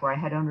workshop where I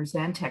had owners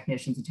and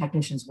technicians, the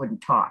technicians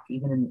wouldn't talk.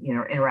 Even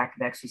in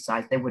interactive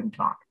exercise, they wouldn't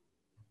talk.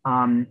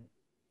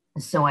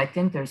 So I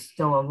think there's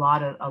still a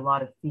lot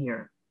of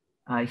fear.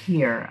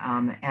 here.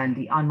 And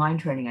the online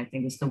training, I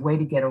think, is the way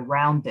to get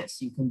around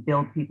this. You can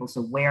build people's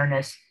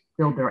awareness,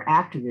 build their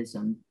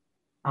activism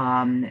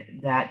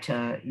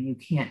that you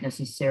can't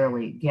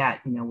necessarily get,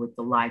 with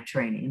the live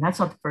training. And that's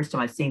not the first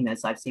time I've seen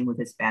this. I've seen with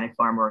Hispanic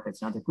farm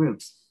workers and other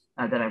groups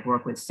that I've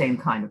worked with, same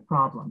kind of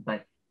problem.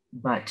 But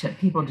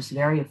people are just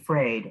very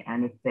afraid,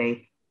 and if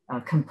they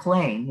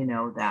complain,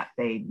 that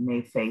they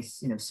may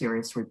face,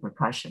 serious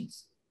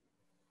repercussions.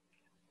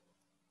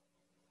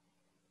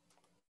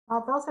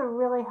 Those are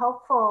really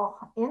helpful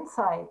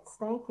insights.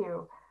 Thank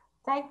you.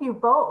 Thank you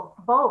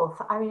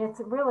both. I mean, it's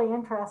really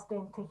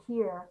interesting to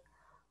hear.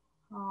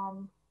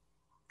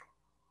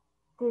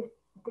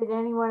 Did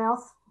anyone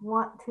else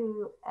want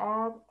to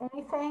add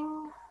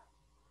anything?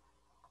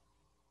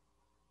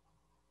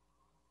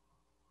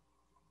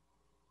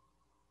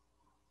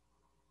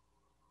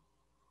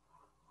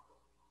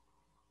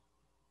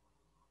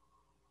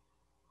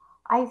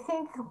 I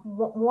think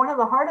one of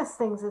the hardest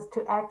things is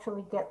to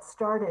actually get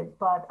started,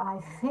 but I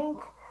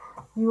think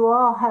you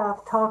all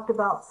have talked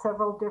about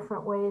several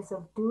different ways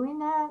of doing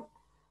that,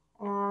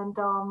 and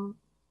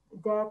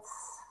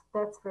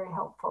that's very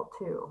helpful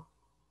too.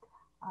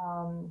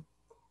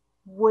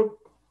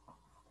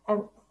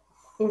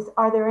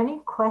 Are there any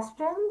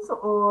questions,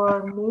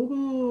 or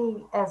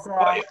maybe as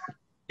a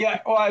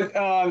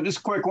just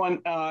a quick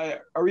one. Are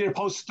we gonna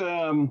post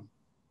the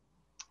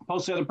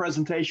other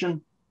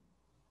presentation?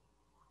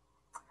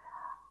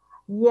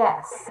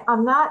 Yes,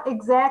 I'm not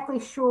exactly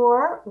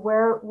sure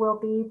where it will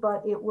be,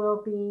 but it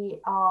will be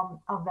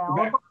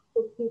available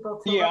for people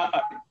to. Yeah,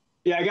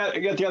 I got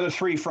the other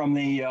three from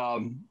the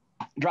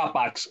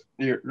Dropbox,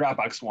 your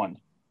Dropbox one.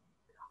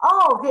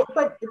 Oh,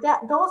 but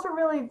those are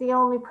really the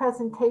only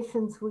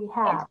presentations we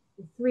have. Okay.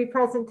 3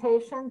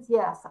 presentations,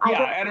 yes.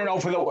 I don't know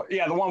for the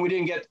one we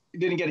didn't get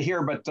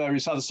here, but we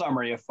saw the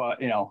summary. If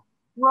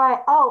Right.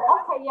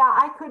 Oh, okay. Yeah,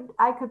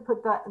 I could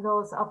put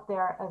those up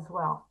there as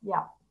well.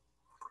 Yeah.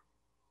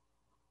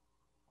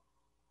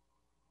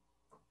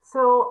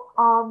 So,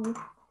 are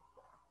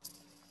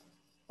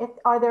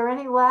there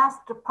any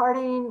last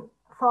parting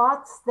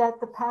thoughts that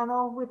the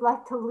panel would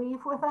like to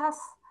leave with us?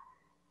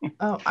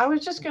 Oh, I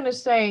was just going to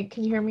say,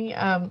 can you hear me?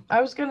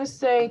 I was going to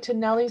say to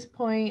Nellie's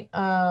point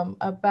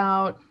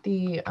about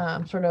the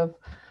sort of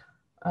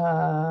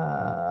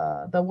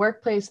the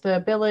workplace, the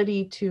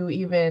ability to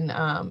even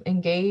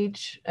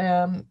engage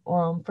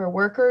for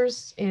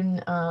workers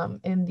in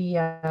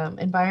the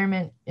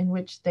environment in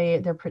which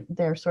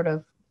they're sort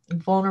of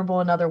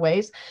vulnerable in other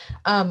ways.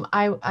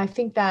 I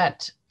think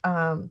that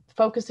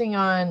focusing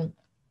on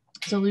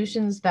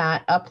solutions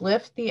that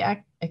uplift the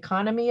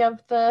economy of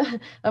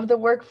the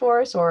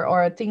workforce,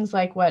 or things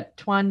like what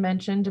Tuan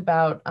mentioned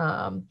about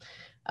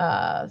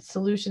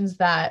solutions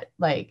that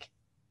like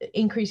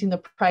increasing the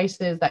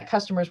prices that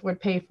customers would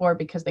pay for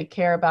because they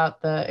care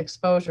about the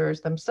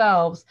exposures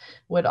themselves,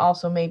 would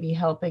also maybe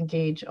help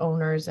engage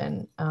owners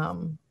and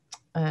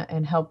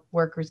help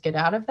workers get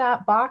out of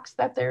that box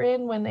that they're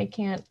in when they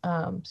can't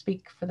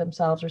speak for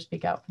themselves or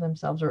speak out for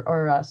themselves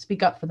or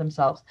speak up for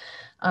themselves.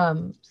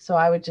 So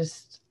I would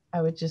just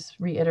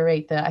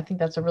reiterate that I think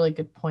that's a really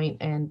good point,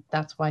 and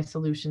that's why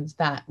solutions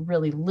that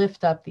really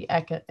lift up the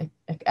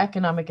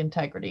economic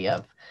integrity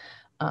of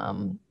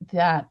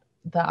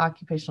the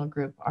occupational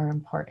group are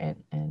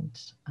important and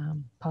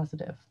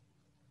positive.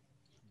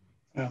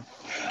 Yeah.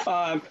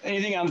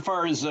 Anything on as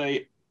far as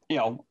sort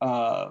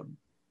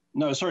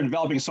of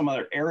developing some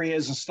other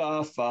areas and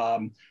stuff,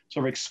 sort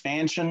of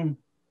expansion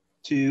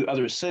to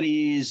other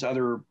cities,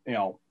 other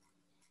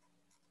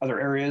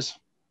areas?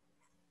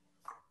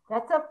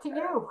 That's up to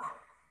you.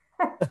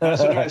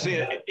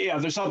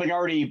 There's something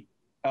already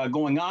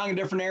going on in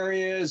different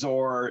areas,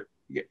 or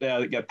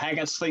get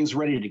packets, things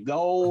ready to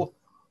go,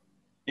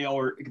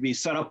 or it could be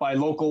set up by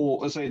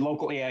local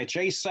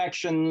AHA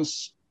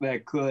sections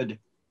that could,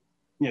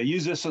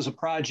 use this as a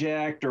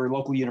project, or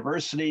local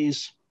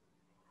universities.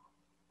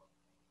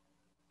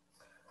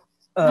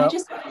 Can I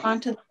just on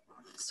to,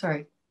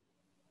 sorry.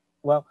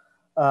 Well,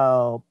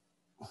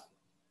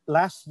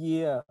 last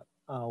year,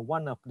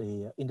 one of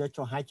the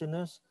industrial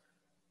hygienists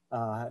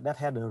that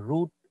had a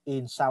root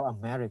in South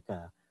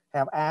America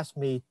have asked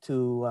me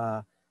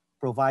to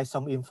provide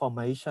some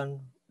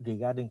information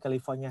regarding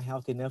California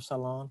Healthy Nail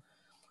Salon.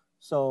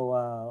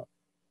 So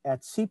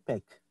at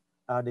CPEC,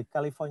 the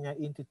California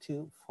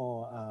Institute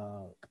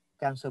for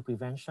Cancer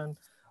Prevention,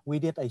 we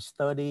did a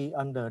study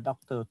under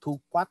Dr.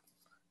 Tu Quat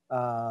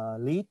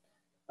lead.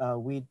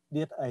 We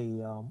did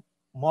a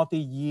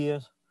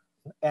multi-year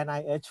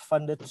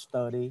NIH-funded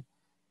study.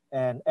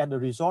 And as a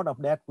result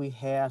of that, we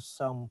have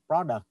some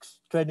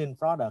products, training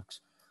products.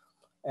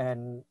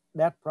 And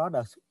that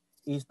product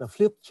is the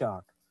flip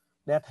chart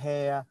that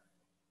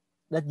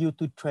used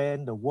to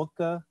train the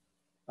worker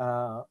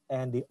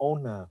and the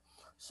owner.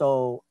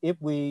 So if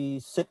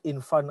we sit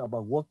in front of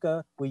a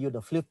worker, we use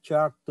the flip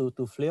chart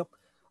to flip.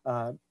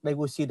 They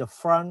will see the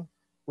front.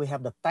 We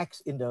have the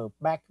text in the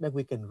back that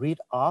we can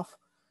read off.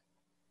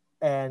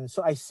 And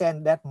so I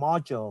sent that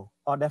module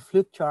or that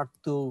flip chart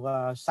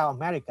to South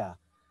America.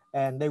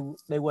 And they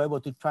were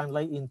able to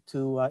translate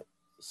into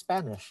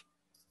Spanish.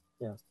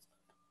 Yeah.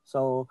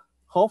 So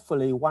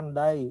hopefully one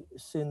day,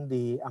 since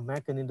the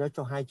American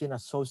Industrial Hygiene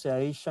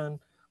Association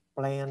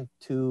plan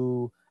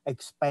to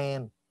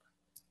expand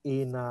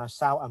in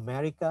South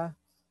America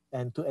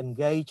and to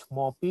engage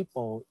more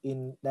people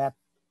in that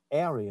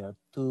area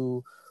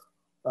to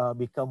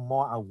become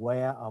more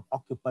aware of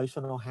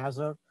occupational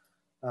hazard,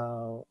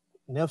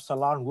 nail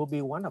salon will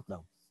be one of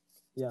them.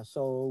 Yeah,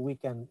 so we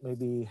can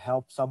maybe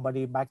help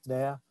somebody back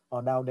there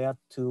or down there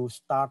to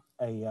start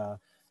a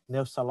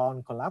nail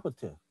salon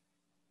collaborative.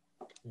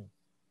 Yeah.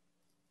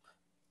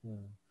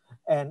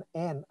 Yeah.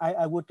 And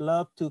I would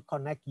love to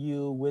connect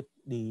you with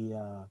the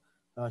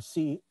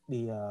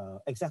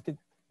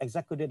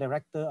executive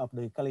director of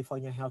the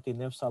California Healthy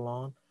Nail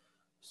Salon.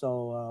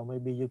 So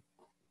maybe you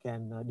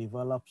can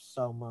develop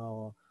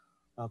some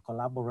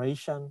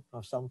collaboration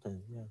or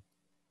something.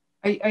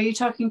 Yeah. Are you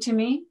talking to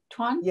me,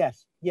 Tuan?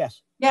 Yes,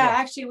 yes. Yeah, yes.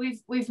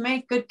 actually, we've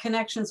made good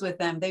connections with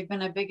them. They've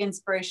been a big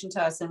inspiration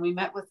to us, and we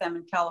met with them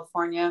in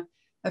California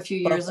a few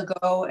years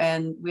ago,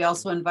 and we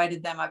also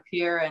invited them up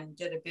here and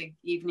did a big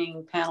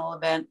evening panel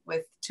event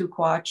with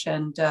Tukwach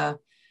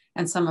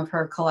and some of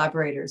her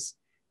collaborators.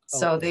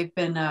 So they've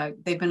been a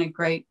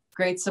great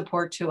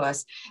support to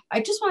us.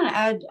 I just want to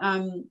add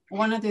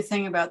one other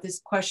thing about this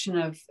question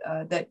of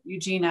that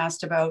Eugene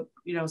asked about,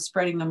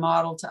 spreading the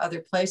model to other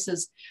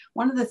places.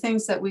 One of the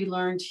things that we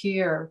learned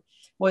here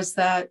was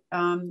that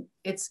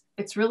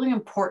it's really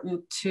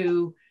important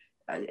to,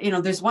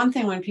 there's one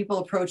thing when people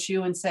approach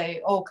you and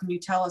say, oh, can you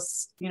tell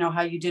us,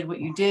 how you did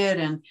what you did?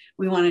 And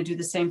we want to do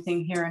the same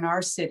thing here in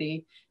our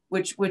city,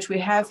 which we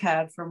have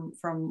had from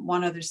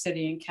one other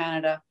city in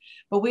Canada.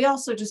 But we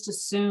also just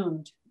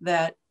assumed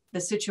that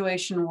the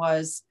situation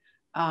was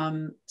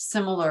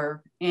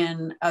similar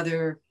in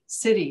other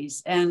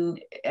cities,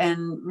 and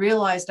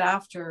realized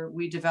after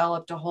we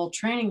developed a whole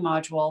training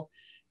module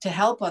to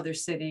help other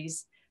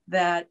cities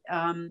that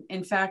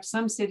in fact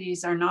some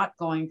cities are not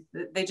going,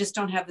 they just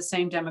don't have the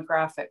same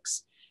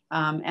demographics,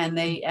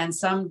 and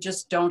some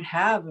just don't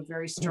have a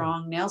very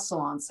strong nail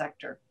salon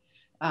sector,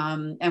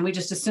 and we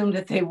just assumed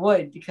that they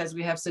would because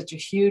we have such a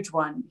huge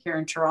one here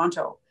in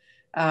Toronto.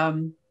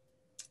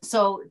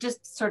 So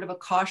just sort of a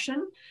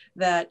caution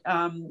that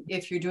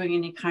if you're doing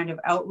any kind of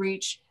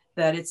outreach,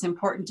 that it's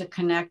important to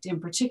connect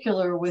in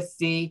particular with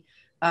the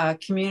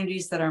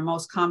communities that are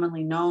most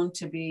commonly known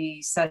to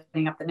be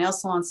setting up the nail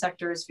salon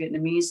sectors,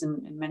 Vietnamese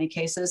in many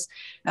cases,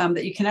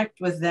 that you connect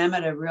with them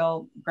at a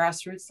real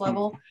grassroots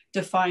level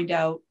to find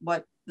out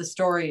what the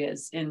story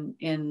is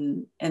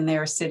in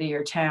their city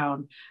or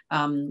town,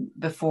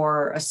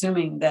 before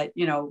assuming that,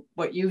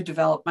 what you've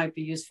developed might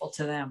be useful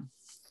to them,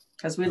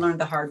 because we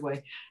learned the hard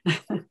way.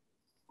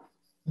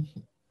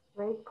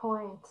 Great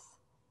points.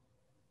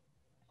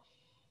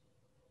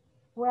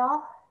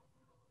 Well,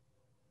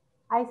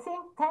 I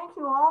think thank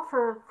you all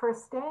for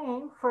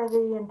staying for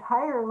the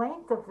entire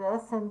length of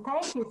this, and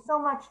thank you so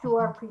much to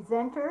our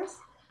presenters.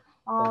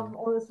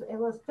 It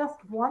was just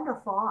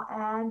wonderful,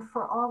 and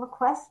for all the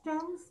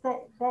questions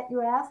that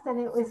you asked, and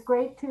it was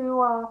great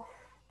to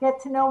get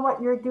to know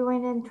what you're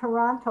doing in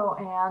Toronto,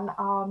 Anne.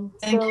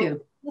 Thank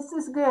you. This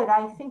is good.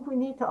 I think we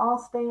need to all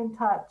stay in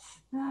touch.